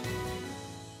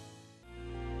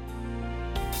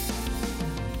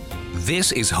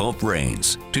 This is Hope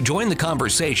Reigns. To join the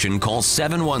conversation, call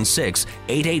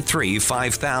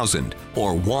 716-883-5000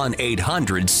 or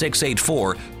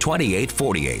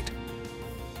 1-800-684-2848.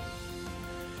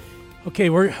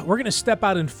 Okay, we're going to step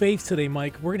out in faith today,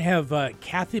 Mike. We're going to have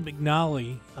Kathy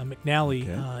McNally,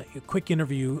 a quick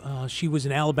interview. She was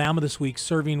in Alabama this week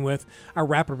serving with our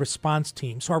rapid response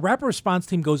team. So our rapid response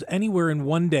team goes anywhere in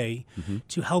one day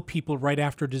to help people right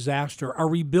after disaster. Our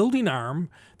rebuilding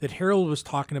arm that Harold was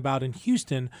talking about in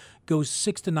Houston goes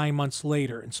 6 to 9 months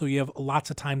later, and so you have lots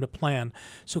of time to plan.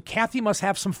 So Kathy must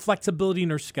have some flexibility in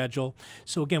her schedule.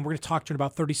 So again, we're going to talk to her in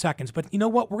about 30 seconds. But you know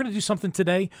what? We're going to do something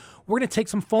today. We're going to take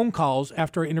some phone calls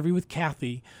after our interview with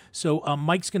Kathy. So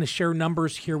Mike's going to share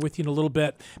numbers here with you in a little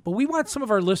bit. But we want some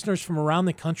of our listeners from around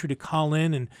the country to call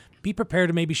in and be prepared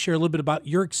to maybe share a little bit about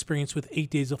your experience with 8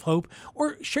 Days of Hope,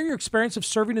 or share your experience of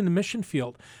serving in the mission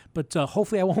field. But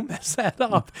hopefully I won't mess that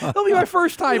up. It'll be my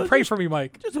first time. Pray for me,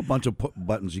 Mike. Just a bunch of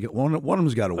buttons. You get one of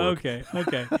them's got to work.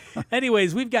 Okay.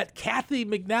 Anyways, we've got Kathy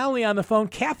McNally on the phone.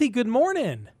 Kathy, good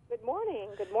morning. Good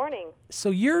morning. So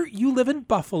you live in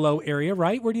Buffalo area,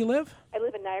 right? Where do you live? I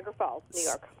live in Niagara Falls, New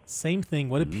York. Same thing.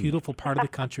 What a beautiful part of the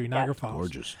country, Niagara Falls.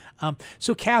 Gorgeous.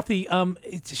 So Kathy,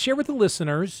 share with the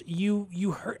listeners,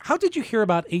 you heard, how did you hear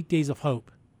about 8 Days of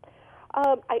Hope?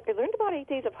 I learned about 8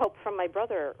 Days of Hope from my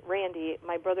brother, Randy.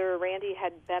 My brother, Randy,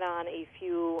 had been on a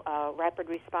few rapid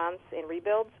response and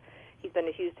rebuilds. He's been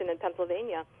to Houston and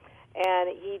Pennsylvania. And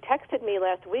he texted me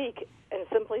last week and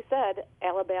simply said,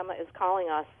 Alabama is calling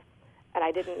us. And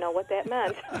I didn't know what that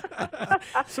meant.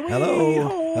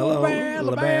 Hello,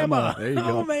 Alabama. There you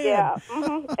go. Man. Yeah,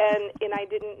 and I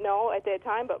didn't know at that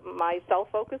time, but my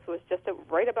self-focus was just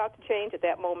right about to change at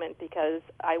that moment because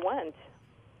I went.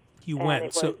 You and went.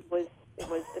 It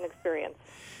was an experience.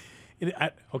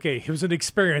 It was an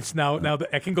experience. Now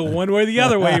I can go one way or the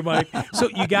other way, Mike. So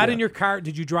you got in your car.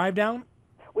 Did you drive down?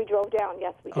 We drove down.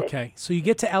 Yes, we did. Okay. So you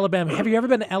get to Alabama. Have you ever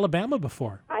been to Alabama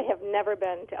before? I have never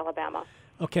been to Alabama.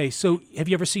 Okay, so have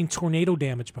you ever seen tornado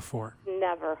damage before?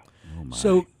 Never. Oh my.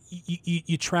 So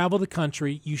you travel the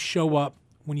country, you show up,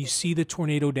 when you see the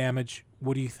tornado damage,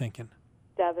 what are you thinking?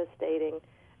 Devastating.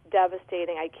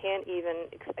 I can't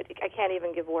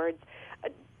even give words.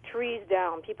 Trees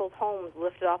down, people's homes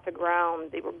lifted off the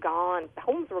ground. They were gone.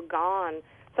 Homes were gone.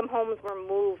 Some homes were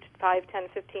moved 5, 10,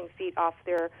 15 feet off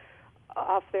their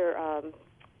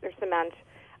cement.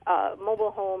 Mobile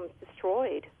homes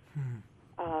destroyed.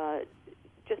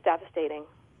 Just devastating.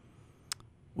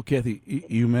 Well, Kathy,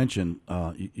 you mentioned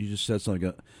you just said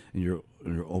something in your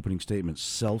opening statement.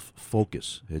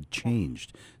 Self-focus had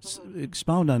changed.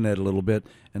 Expound on that a little bit,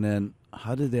 and then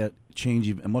how did that change?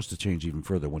 It must have changed even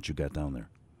further once you got down there.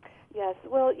 Yes.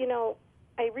 Well,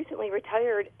 I recently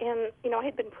retired, and I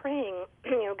had been praying.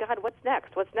 God, what's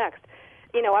next? What's next?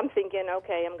 I'm thinking,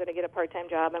 okay, I'm going to get a part-time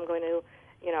job. I'm going to,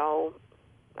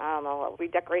 I don't know,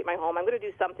 redecorate my home. I'm going to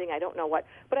do something. I don't know what.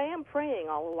 But I am praying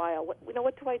all the while.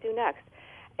 What do I do next?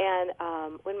 And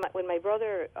when my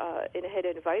brother had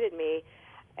invited me,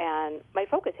 and my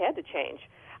focus had to change.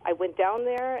 I went down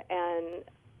there, and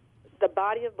the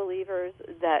body of believers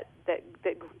that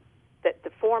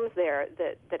forms there,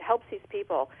 that helps these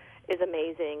people, is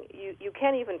amazing. You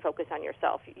can't even focus on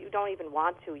yourself. You don't even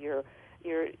want to.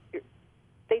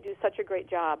 They do such a great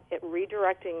job at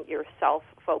redirecting your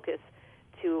self-focus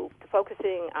to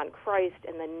focusing on Christ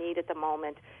and the need at the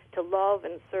moment, to love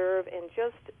and serve and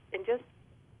just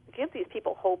give these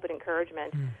people hope and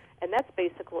encouragement. And that's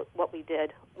basically what we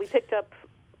did. We picked up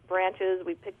branches,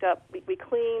 we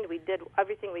cleaned, we did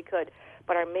everything we could,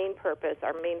 but our main purpose,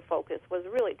 our main focus was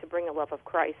really to bring the love of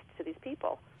Christ to these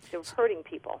people, to hurting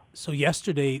people. So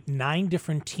yesterday, 9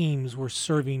 different teams were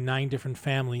serving 9 different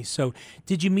families. So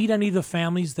did you meet any of the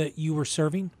families that you were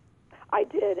serving? I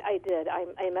did.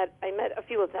 I met a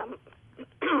few of them.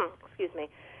 Excuse me.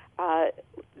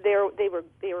 They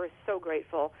were so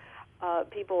grateful.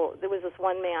 There was this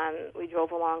one man we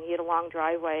drove along. He had a long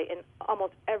driveway, and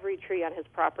almost every tree on his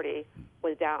property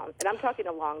was down. And I'm talking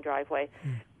a long driveway.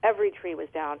 Every tree was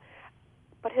down,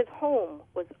 but his home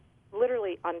was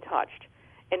literally untouched,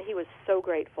 and he was so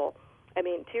grateful. I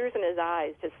mean, tears in his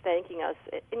eyes, just thanking us.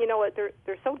 And you know what?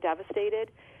 They're so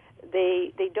devastated.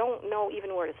 They don't know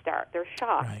even where to start. They're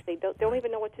shocked. Right. They don't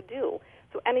even know what to do.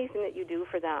 So anything that you do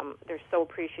for them, they're so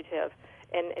appreciative.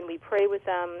 And we pray with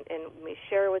them, and we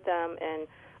share with them, and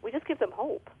we just give them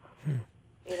hope.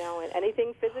 And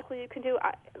anything physically you can do.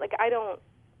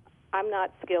 I'm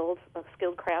not a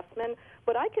skilled craftsman,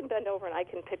 but I can bend over and I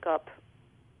can pick up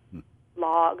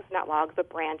not logs, but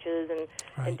branches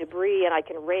and debris, and I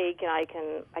can rake, and I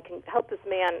can help this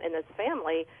man and this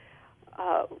family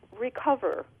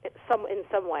recover in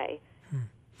some way.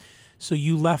 So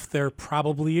you left there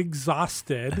probably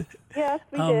exhausted. Yes,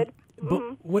 we did.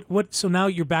 But so now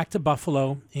you're back to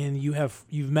Buffalo, and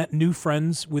you've met new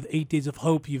friends with 8 Days of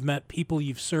Hope. You've met people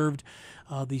you've served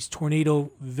these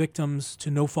tornado victims,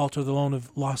 to no fault of their own,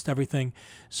 have lost everything.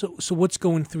 So what's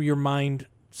going through your mind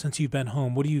since you've been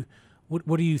home? What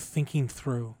are you thinking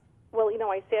through? Well,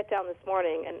 I sat down this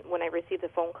morning, and when I received the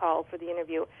phone call for the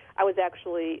interview, I was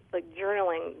actually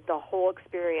journaling the whole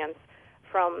experience,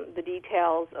 from the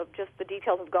details of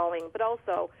going, but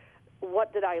also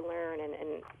what did I learn,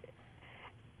 and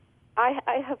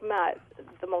I have met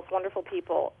the most wonderful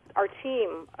people. Our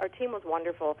team was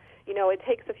wonderful. It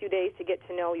takes a few days to get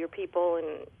to know your people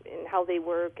and how they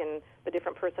work and the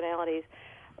different personalities,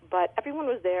 but everyone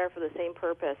was there for the same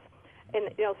purpose. And,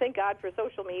 thank God for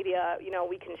social media.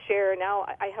 We can share. Now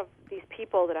I have these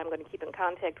people that I'm going to keep in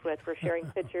contact with. We're sharing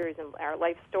pictures and our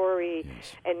life story,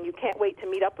 and you can't wait to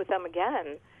meet up with them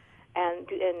again and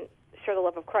share the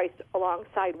love of Christ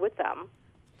alongside with them.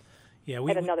 Yeah,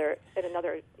 at another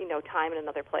time in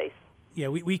another place. Yeah,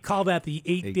 we call that the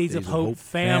 8 Days of Hope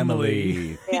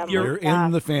family. You're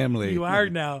in the family. You are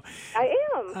now. I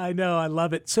am. I know. I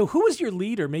love it. So who was your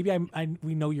leader? Maybe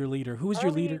we know your leader. Who was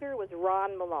your leader? Our leader was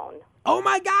Ron Malone. Oh,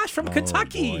 my gosh, from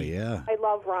Kentucky. Boy, yeah. I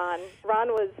love Ron. Ron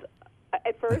was,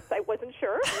 at first, I wasn't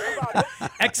sure about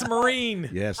it. Ex-Marine.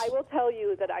 Yes. I will tell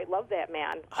you that I love that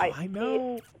man. I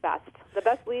know. He's the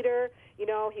best leader. He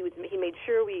made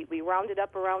sure we rounded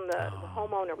up around the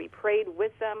homeowner. We prayed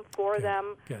with them, for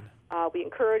them. Good. We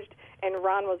encouraged, and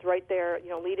Ron was right there,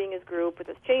 leading his group with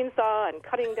his chainsaw and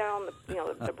cutting down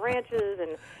the branches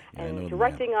and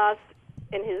directing us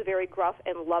in his very gruff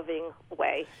and loving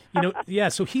way. Yeah,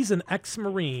 so he's an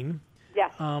ex-Marine.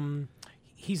 Yes.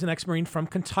 He's an ex-Marine from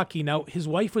Kentucky. Now, his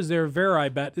wife was there, Vera, I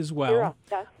bet, as well. Vera,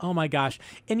 yes. Oh, my gosh.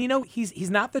 And,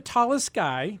 he's not the tallest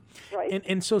guy. Right.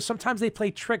 And so sometimes they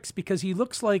play tricks because he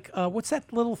looks like, what's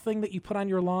that little thing that you put on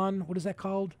your lawn? What is that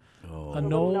called? A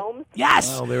knoll? Gnomes? Yes.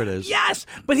 Oh, there it is. Yes.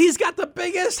 But he's got the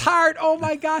biggest heart. Oh,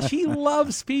 my gosh. He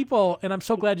loves people. And I'm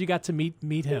so glad you got to meet him.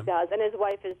 He does. And his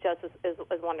wife is just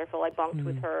as wonderful. I bunked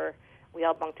with her. We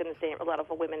all bunked in the same. A lot of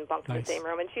women bunked in the same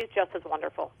room, and she's just as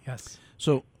wonderful. Yes.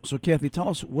 So Kathy, tell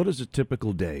us, what is a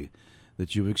typical day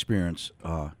that you experience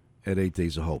at 8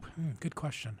 Days of Hope? Good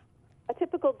question. A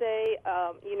typical day,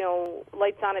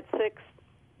 lights on at 6,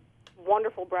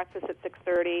 wonderful breakfast at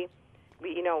 6:30.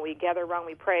 We gather around,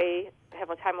 we pray, have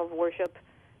a time of worship,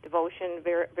 devotion,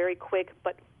 very very quick,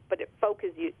 but it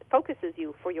focuses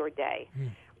you for your day,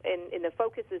 and the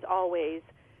focus is always.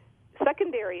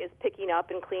 Secondary is picking up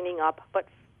and cleaning up, but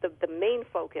the main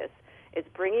focus is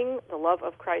bringing the love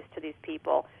of Christ to these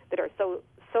people that are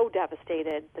so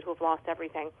devastated, that who have lost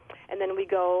everything. And then we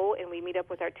go and we meet up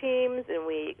with our teams, and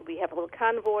we have a little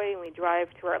convoy, and we drive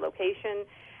to our location,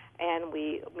 and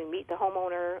we meet the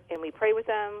homeowner, and we pray with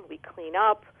them, we clean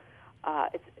up.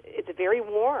 It's very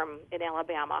warm in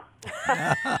Alabama.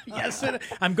 Yes,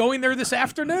 I'm going there this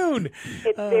afternoon.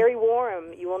 It's very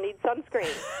warm. You will need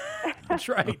sunscreen. That's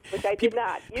right. Which I did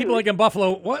not use. People like in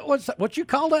Buffalo, what you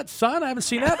call that, sun? I haven't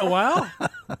seen that in a while.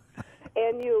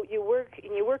 And you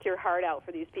work your heart out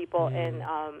for these people, and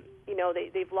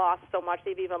they've lost so much.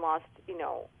 They've even lost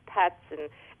pets, and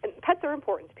pets are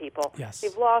important to people. Yes.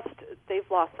 They've lost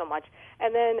so much.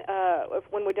 And then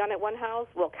when we're done at one house,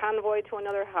 we'll convoy to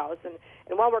another house. And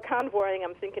while we're convoying,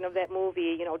 I'm thinking of that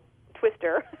movie,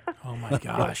 Twister. Oh my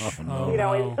gosh. And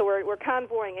so we're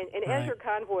convoying, and Right. as you're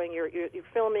convoying, you're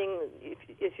filming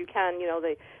if you can.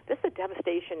 This is a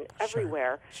devastation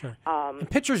everywhere. Sure. And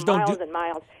pictures don't miles do. and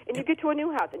miles, and you get to a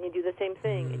new house and you do the same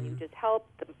thing, and you just help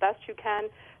the best you can.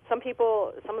 Some of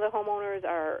the homeowners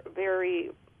are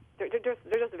they're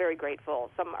just very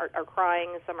grateful. Some are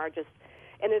crying, some are just.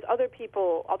 And there's other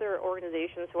people, other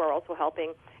organizations who are also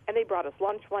helping. And they brought us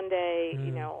lunch one day.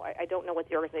 I don't know what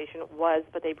the organization was,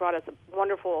 but they brought us a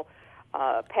wonderful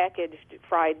packaged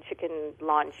fried chicken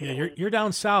lunch. Yeah, you're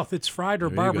down south. It's fried or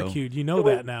There you go. barbecued. You know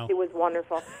that now. It was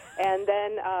wonderful. And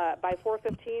then by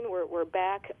 4:15, we're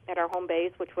back at our home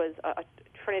base, which was a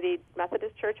Trinity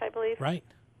Methodist Church, I believe. Right.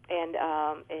 And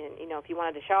if you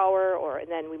wanted to shower, and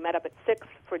then we met up at 6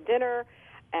 for dinner.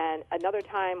 And another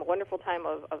time, a wonderful time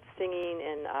of singing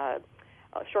and a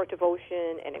short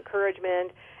devotion and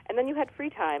encouragement. And then you had free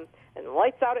time and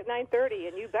lights out at 9:30,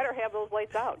 and you better have those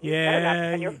lights out. You better not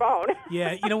be on your phone.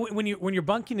 Yeah, when you're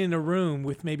bunking in a room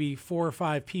with maybe 4 or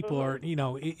 5 people, or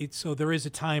it's so there is a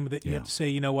time that you have to say,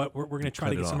 you know what, we're going to try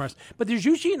to get some rest. But there's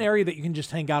usually an area that you can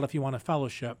just hang out if you want to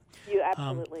fellowship. You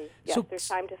absolutely. Yes, so, there's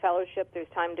time to fellowship. There's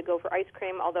time to go for ice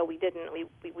cream, although we didn't. We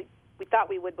thought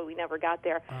we would, but we never got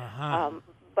there.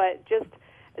 But just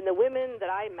and the women that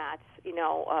I met,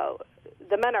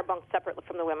 the men are bunked separately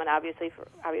from the women, obviously, for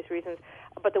obvious reasons.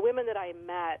 But the women that I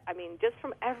met, just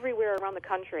from everywhere around the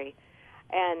country,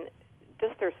 and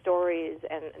just their stories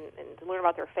and to learn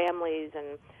about their families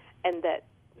and and that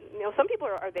some people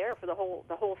are there for the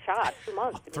whole shot, 2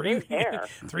 months. I mean, they're there.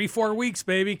 3-4 weeks,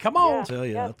 baby. Come on. I'll tell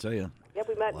you. Yeah,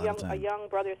 we met a young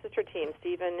brother-sister team,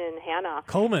 Stephen and Hannah.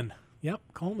 Coleman. Yep,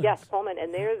 Coleman. Yes, Coleman,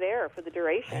 and they're there for the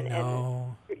duration. I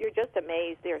know. And you're just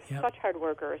amazed. They're such hard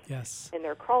workers. Yes. And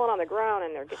they're crawling on the ground,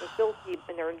 and they're getting filthy,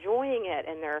 and they're enjoying it,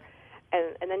 and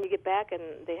then you get back, and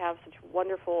they have such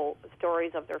wonderful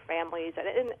stories of their families,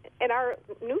 and our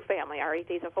new family, our 8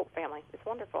 Days of Hope family. It's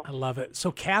wonderful. I love it.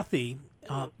 So, Kathy,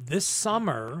 this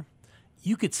summer,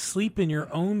 you could sleep in your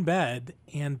own bed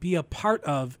and be a part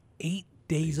of 8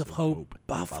 Days of Hope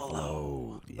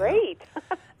Buffalo. Yeah. Great.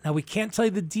 Now, we can't tell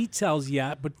you the details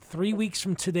yet, but 3 weeks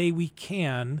from today we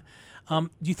can. Do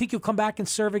you think you'll come back and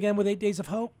serve again with 8 Days of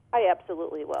Hope? I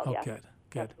absolutely will, Oh, yes. good.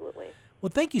 Absolutely.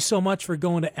 Well, thank you so much for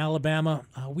going to Alabama.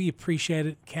 We appreciate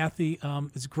it. Kathy,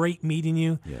 it's great meeting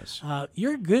you. Yes.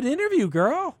 You're a good interview,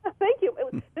 girl. Thank you.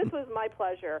 This was my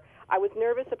pleasure. I was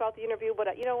nervous about the interview,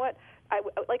 but you know what?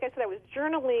 Like I said, I was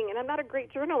journaling, and I'm not a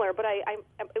great journaler, but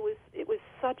it was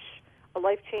such a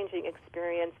life-changing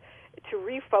experience to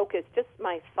refocus just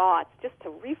my thoughts, just to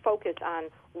refocus on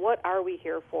what are we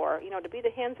here for, to be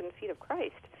the hands and feet of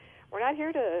Christ. We're not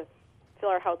here to fill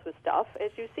our house with stuff.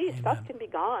 As you see, stuff can be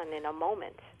gone in a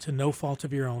moment. To no fault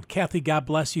of your own. Kathy, God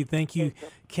bless you. Thank you.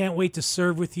 Can't wait to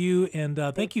serve with you, and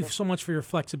thank you so much for your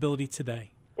flexibility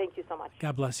today. Thank you so much.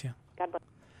 God bless you. God bless.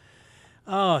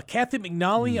 Kathy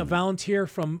McNally, a volunteer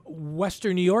from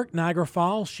Western New York, Niagara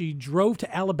Falls. She drove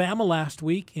to Alabama last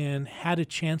week and had a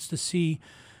chance to see,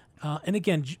 and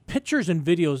again, pictures and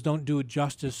videos don't do it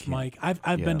justice, Mike.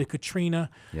 I've been to Katrina,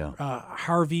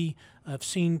 Harvey. I've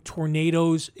seen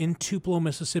tornadoes in Tupelo,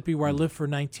 Mississippi, where I lived for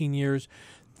 19 years.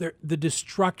 The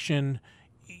destruction,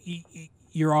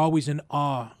 you're always in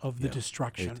awe of the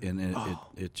destruction.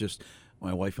 It just,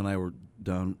 my wife and I were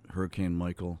down Hurricane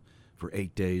Michael for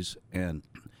 8 days, and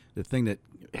the thing that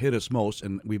hit us most,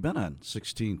 and we've been on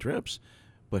 16 trips,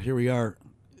 but here we are,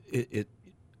 it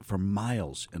for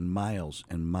miles and miles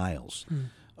and miles.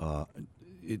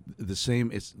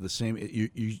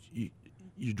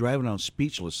 You drive around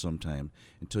speechless sometime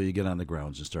until you get on the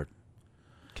grounds and start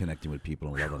connecting with people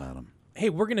and loving on them. Hey,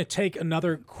 we're going to take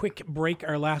another quick break,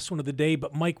 our last one of the day.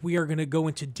 But, Mike, we are going to go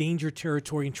into danger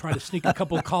territory and try to sneak a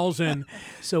couple of calls in.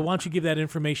 So why don't you give that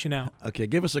information out? Okay,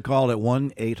 give us a call at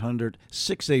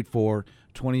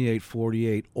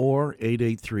 1-800-684-2848 or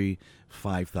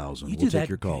 883-5000. We'll take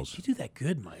your calls. You do that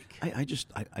good, Mike. I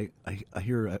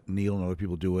hear Neil and other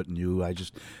people do it, and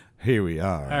here we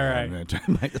are. All right.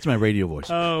 That's my radio voice.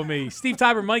 Oh, me. Steve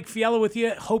Tybert, Mike Fiala with you.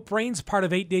 Hope Reigns, part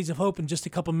of 8 Days of Hope. In just a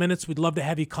couple minutes, we'd love to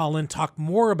have you call in, talk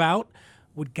more about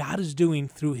what God is doing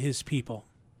through his people.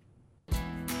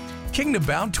 Kingdom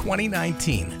Bound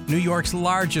 2019, New York's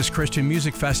largest Christian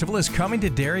music festival, is coming to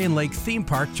Darien Lake Theme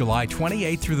Park July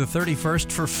 28th through the 31st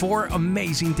for 4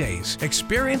 amazing days.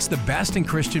 Experience the best in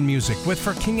Christian music with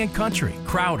For King and Country,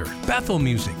 Crowder, Bethel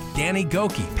Music, Danny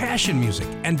Goki, Passion Music,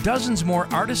 and dozens more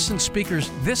artists and speakers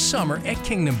this summer at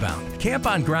Kingdom Bound. Camp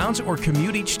on grounds or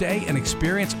commute each day and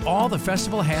experience all the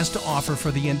festival has to offer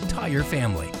for the entire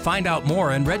family. Find out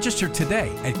more and register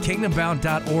today at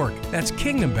kingdombound.org. That's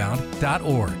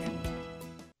kingdombound.org.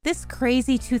 This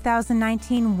crazy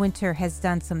 2019 winter has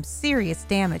done some serious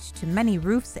damage to many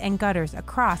roofs and gutters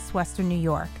across Western New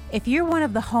York. If you're one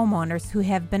of the homeowners who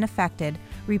have been affected,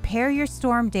 repair your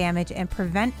storm damage and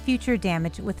prevent future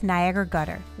damage with Niagara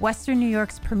Gutter, Western New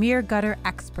York's premier gutter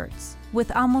experts.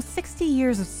 With almost 60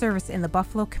 years of service in the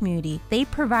Buffalo community, they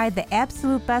provide the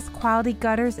absolute best quality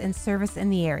gutters and service in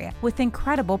the area with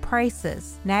incredible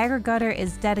prices. Niagara Gutter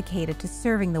is dedicated to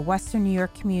serving the Western New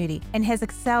York community and has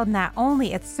excelled not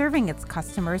only at serving its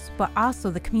customers, but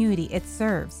also the community it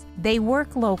serves. They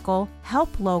work local,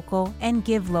 help local, and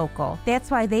give local. That's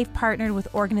why they've partnered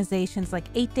with organizations like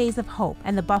 8 Days of Hope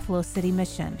and the Buffalo City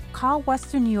Mission. Call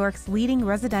Western New York's leading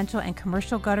residential and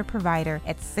commercial gutter provider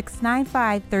at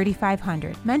 695-3500.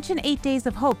 Mention 8 Days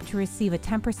of Hope to receive a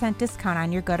 10% discount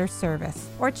on your gutter service.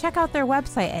 Or check out their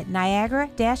website at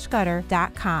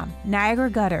niagara-gutter.com.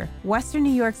 Niagara Gutter, Western New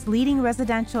York's leading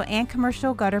residential and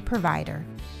commercial gutter provider.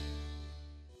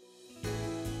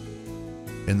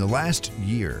 In the last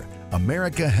year,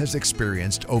 America has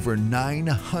experienced over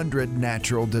 900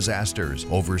 natural disasters.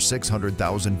 Over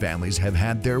 600,000 families have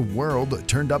had their world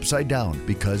turned upside down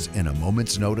because, in a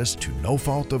moment's notice, to no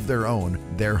fault of their own,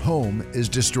 their home is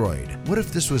destroyed. What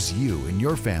if this was you and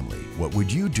your family? What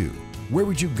would you do? Where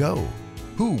would you go?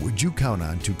 Who would you count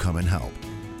on to come and help?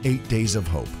 8 Days of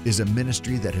Hope is a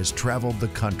ministry that has traveled the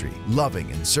country,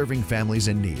 loving and serving families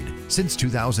in need. Since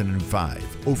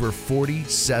 2005, over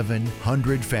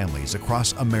 4,700 families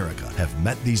across America have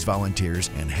met these volunteers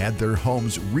and had their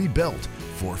homes rebuilt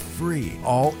for free,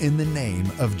 all in the name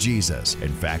of Jesus.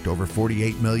 In fact, over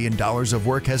 $48 million of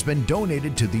work has been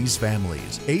donated to these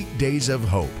families. 8 Days of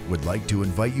Hope would like to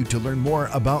invite you to learn more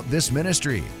about this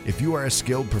ministry. If you are a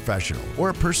skilled professional or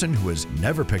a person who has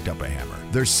never picked up a hammer,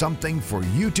 there's something for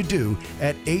you to do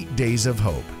at 8 Days of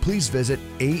Hope. Please visit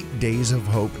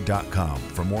 8daysofhope.com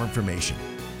for more information.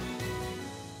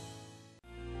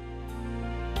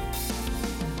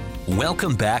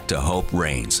 Welcome back to Hope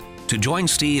Reigns. To join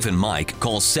Steve and Mike,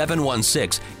 call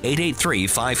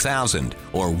 716-883-5000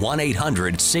 or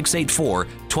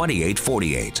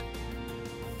 1-800-684-2848.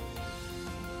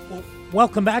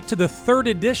 Welcome back to the third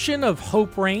edition of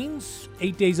Hope Reigns,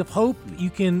 8 Days of Hope. You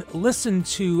can listen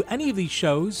to any of these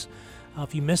shows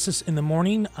if you miss us in the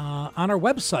morning on our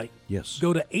website. Yes.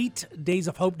 Go to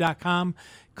 8daysofhope.com,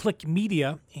 click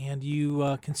media, and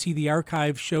you can see the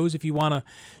archive shows. If you want to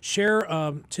share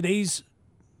today's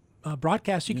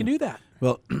broadcast, you can do that.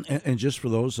 Well, and just for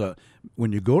those,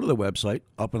 when you go to the website,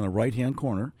 up in the right-hand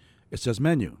corner, it says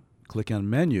menu. Click on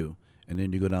menu, and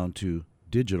then you go down to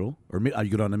digital, or you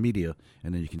go down to media,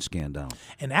 and then you can scan down.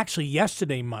 And actually,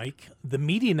 yesterday, Mike, the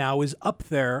media now is up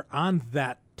there on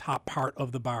that top part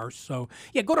of the bar. So,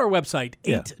 yeah, go to our website,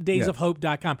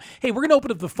 8daysofhope.com. Hey, we're going to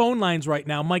open up the phone lines right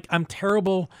now. Mike, I'm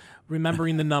terrible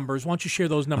remembering the numbers. Why don't you share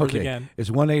those numbers again? It's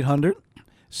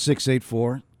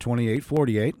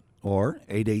 1-800-684-2848 or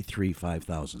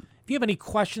 883-5000. If you have any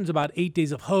questions about 8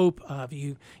 Days of Hope, if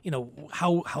you know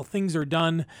how things are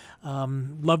done,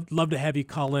 love to have you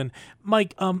call in.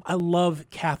 Mike, I love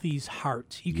Kathy's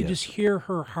heart. You can just hear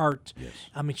her heart. Yes.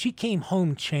 I mean, she came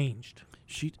home changed.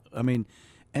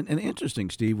 And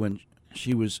interesting, Steve, when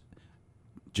she was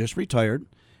just retired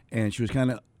and she was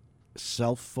kind of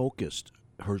self-focused,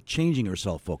 changing her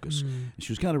self-focus.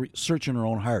 She was kind of searching her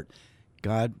own heart.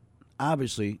 God,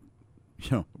 obviously,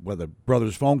 whether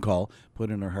brother's phone call, put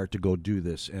in her heart to go do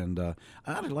this. And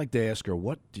I'd like to ask her,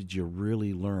 what did you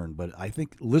really learn? But I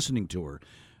think listening to her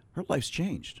life's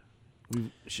changed.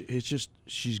 It's just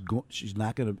she's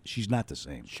not the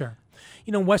same. Sure.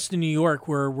 Western New York,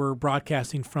 where we're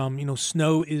broadcasting from,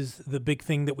 snow is the big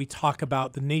thing that we talk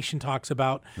about, the nation talks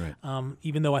about, right.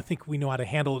 Even though I think we know how to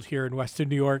handle it here in Western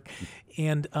New York.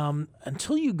 And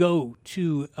until you go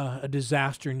to a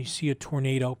disaster and you see a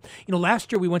tornado,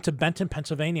 last year we went to Benton,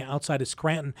 Pennsylvania, outside of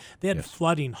Scranton. They had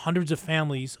flooding, hundreds of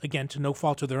families, again, to no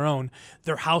fault of their own.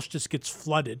 Their house just gets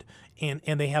flooded, and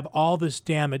they have all this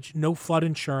damage, no flood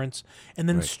insurance, and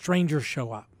then strangers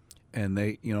show up. And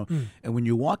they, and when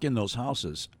you walk in those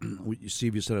houses,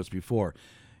 Steve, you said this before,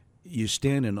 you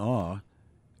stand in awe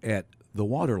at the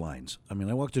water lines. I mean,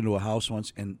 I walked into a house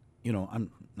once, and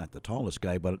I'm not the tallest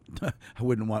guy, but I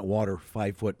wouldn't want water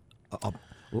 5 foot up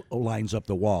lines up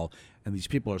the wall. And these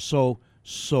people are so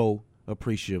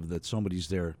appreciative that somebody's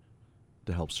there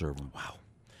to help serve them. Wow.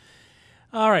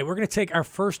 All right, we're going to take our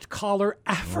first caller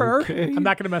ever. Okay. I'm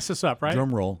not going to mess this up, right?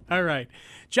 Drum roll. All right.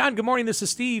 John, good morning. This is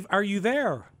Steve. Are you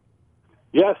there?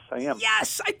 Yes, I am.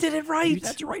 Yes, I did it right.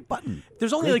 That's the right button.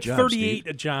 There's only Great job, 38,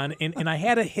 Steve. John, and I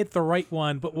had to hit the right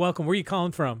one, but welcome. Where are you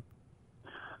calling from?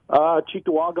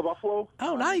 Cheektowaga, Buffalo.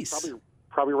 Oh, nice.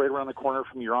 Probably right around the corner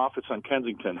from your office on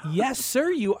Kensington. Yes,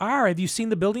 sir, you are. Have you seen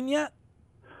the building yet?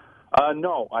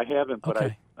 No, I haven't, but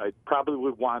Okay. I probably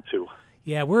would want to.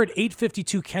 Yeah, we're at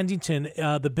 852 Kensington.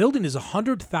 The building is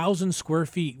 100,000 square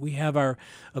feet. We have our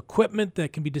equipment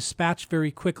that can be dispatched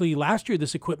very quickly. Last year,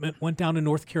 this equipment went down to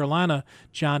North Carolina,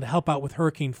 John, to help out with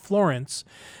Hurricane Florence.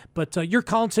 But you're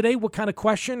calling today. What kind of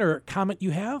question or comment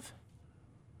you have?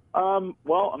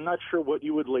 Well, I'm not sure what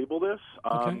you would label this.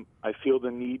 Okay. I feel the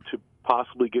need to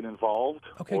possibly get involved.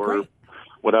 Okay, or great.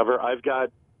 Whatever. I've got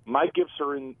my gifts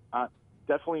are in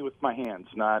definitely with my hands,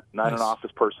 not Nice. an office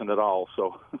person at all.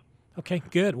 So. Okay,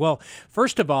 good. Well,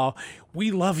 first of all,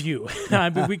 we love you. I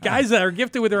mean, we guys that are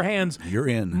gifted with our hands. You're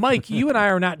in. Mike, you and I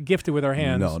are not gifted with our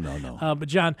hands. No. But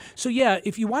John, so yeah,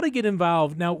 if you want to get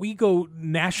involved, now we go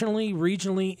nationally,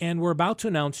 regionally, and we're about to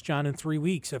announce, John, in 3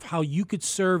 weeks of how you could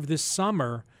serve this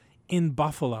summer in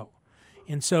Buffalo.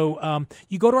 And so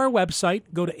you go to our website,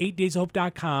 go to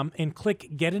 8daysofhope.com and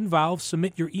click Get Involved,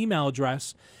 submit your email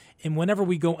address. And whenever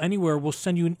we go anywhere, we'll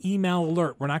send you an email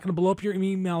alert. We're not going to blow up your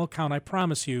email account, I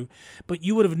promise you. But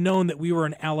you would have known that we were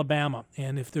in Alabama.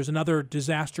 And if there's another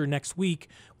disaster next week,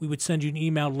 we would send you an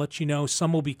email to let you know.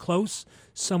 Some will be close,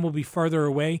 some will be farther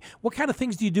away. What kind of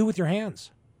things do you do with your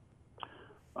hands?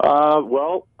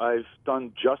 Well, I've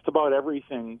done just about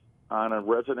everything on a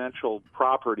residential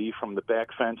property from the back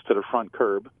fence to the front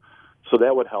curb, so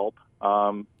that would help.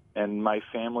 And my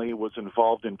family was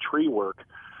involved in tree work,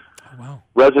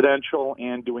 residential,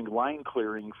 and doing line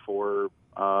clearing for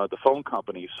the phone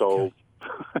company. So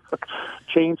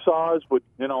chainsaws, would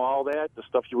all that, the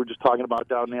stuff you were just talking about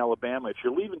down in Alabama. If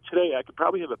you're leaving today, I could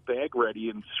probably have a bag ready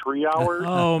in 3 hours.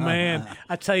 Oh, man.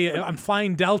 I tell you, I'm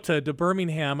flying Delta to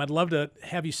Birmingham. I'd love to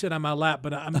have you sit on my lap,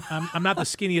 but I'm not the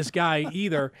skinniest guy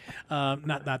either.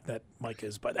 Not that Mike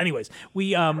is. But anyways,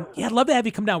 I'd love to have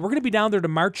you come down. We're going to be down there to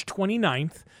March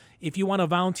 29th. If you want to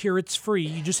volunteer, it's free.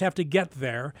 You just have to get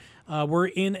there. We're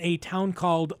in a town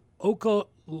called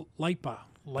Ocalipa.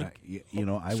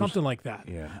 Something like that.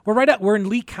 Yeah. We're in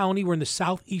Lee County. We're in the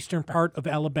southeastern part of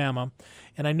Alabama,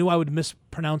 and I knew I would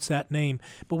mispronounce that name.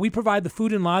 But we provide the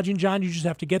food and lodging, John. You just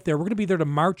have to get there. We're going to be there to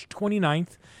March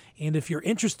 29th, and if you're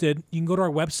interested, you can go to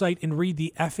our website and read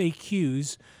the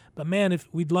FAQs. But, man,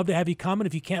 we'd love to have you come, and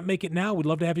if you can't make it now, we'd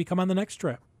love to have you come on the next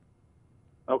trip.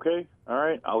 Okay. All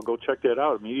right. I'll go check that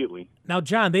out immediately. Now,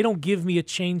 John, they don't give me a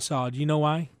chainsaw. Do you know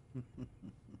why?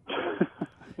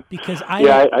 Because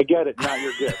I get it. Not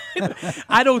your gift.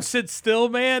 I don't sit still,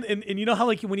 man. And you know how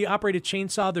when you operate a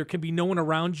chainsaw, there can be no one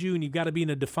around you, and you've got to be in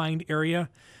a defined area.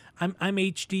 I'm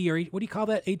HD, or what do you call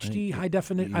that? HD, high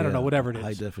definition? I don't know, whatever it is.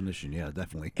 High definition, yeah,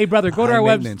 definitely. Hey, brother, go to our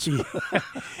website.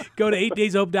 Go to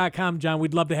 8dayshope.com, John.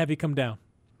 We'd love to have you come down.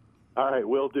 All right,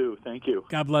 will do. Thank you.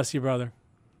 God bless you, brother.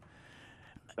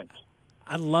 Thanks.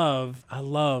 I love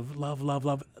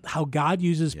how God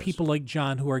uses people like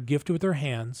John who are gifted with their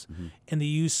hands, and they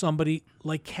use somebody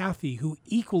like Kathy who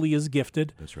equally is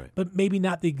gifted. That's right. But maybe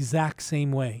not the exact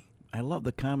same way. I love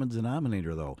the common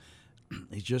denominator, though.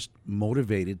 He's just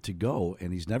motivated to go,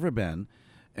 and he's never been,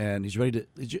 and he's ready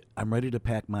to. I'm ready to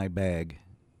pack my bag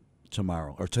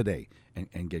tomorrow or today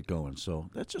and get going. So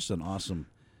that's just an awesome.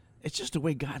 It's just the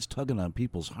way God's tugging on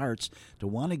people's hearts to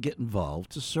want to get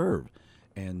involved, to serve.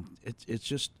 And it's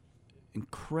just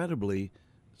incredibly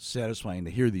satisfying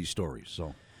to hear these stories.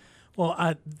 So,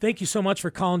 well, thank you so much for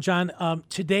calling, John.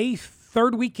 Today,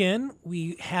 third weekend,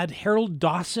 we had Harold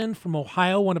Dawson from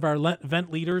Ohio, one of our event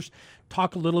leaders,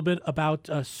 talk a little bit about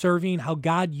serving, how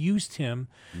God used him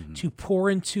to pour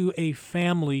into a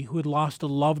family who had lost a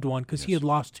loved one because he had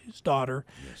lost his daughter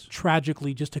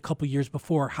tragically just a couple years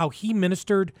before, how he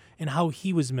ministered and how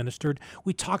he was ministered.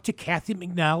 We talked to Kathy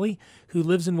McNally, who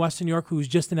lives in Western New York, who was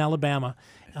just in Alabama.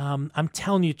 I'm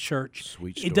telling you, church,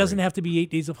 it doesn't have to be 8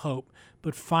 Days of Hope,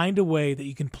 but find a way that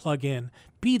you can plug in.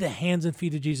 Be the hands and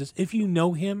feet of Jesus. If you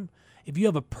know him, if you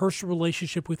have a personal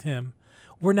relationship with him,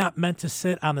 we're not meant to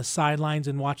sit on the sidelines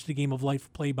and watch the game of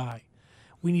life play by.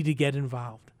 We need to get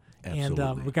involved. Absolutely.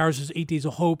 And regardless of 8 Days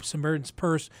of Hope, Samaritan's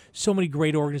Purse, so many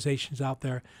great organizations out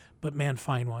there. But, man,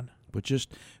 find one. But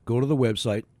just go to the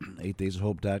website,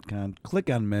 8daysofhope.com, click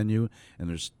on menu, and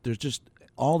there's just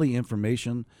all the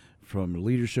information from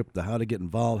leadership to how to get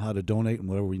involved, how to donate, and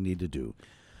whatever we need to do.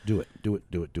 Do it.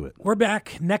 We're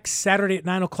back next Saturday at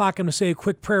 9 o'clock. I'm going to say a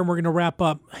quick prayer, and we're going to wrap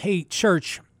up. Hey,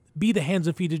 church, be the hands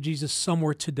and feet of Jesus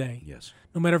somewhere today. Yes.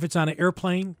 No matter if it's on an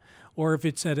airplane or if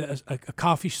it's at a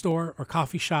coffee store or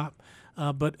coffee shop,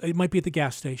 but it might be at the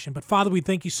gas station. But, Father, we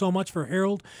thank you so much for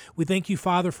Harold. We thank you,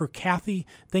 Father, for Kathy.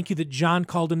 Thank you that John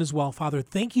called in as well, Father.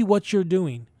 Thank you what you're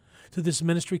doing to this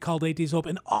ministry called 8 Days Hope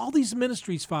and all these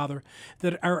ministries, Father,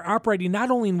 that are operating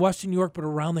not only in Western New York but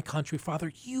around the country.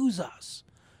 Father, use us.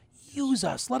 Use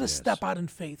us. Let us step out in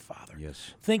faith, Father.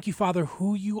 Yes. Thank you, Father,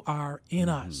 who you are in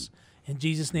us. In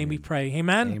Jesus' name we pray.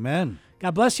 Amen. Amen.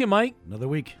 God bless you, Mike. Another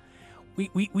week.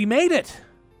 We made it.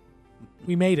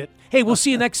 We made it. Hey, we'll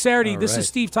see you next Saturday. This is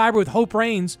Steve Tiber with Hope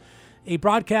Reigns, a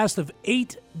broadcast of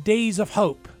 8 Days of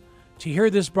Hope. To hear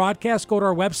this broadcast, go to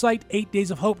our website,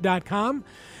 8daysofhope.com.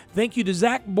 Thank you to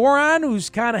Zach Boron, who's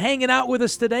kind of hanging out with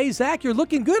us today. Zach, you're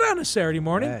looking good on a Saturday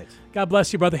morning. Right. God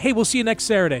bless you, brother. Hey, we'll see you next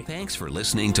Saturday. Thanks for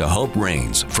listening to Hope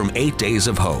Reigns from 8 Days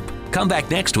of Hope. Come back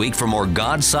next week for more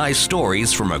God-sized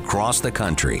stories from across the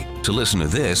country. To listen to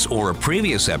this or a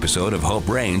previous episode of Hope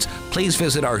Reigns, please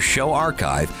visit our show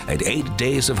archive at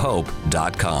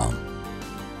 8daysofhope.com.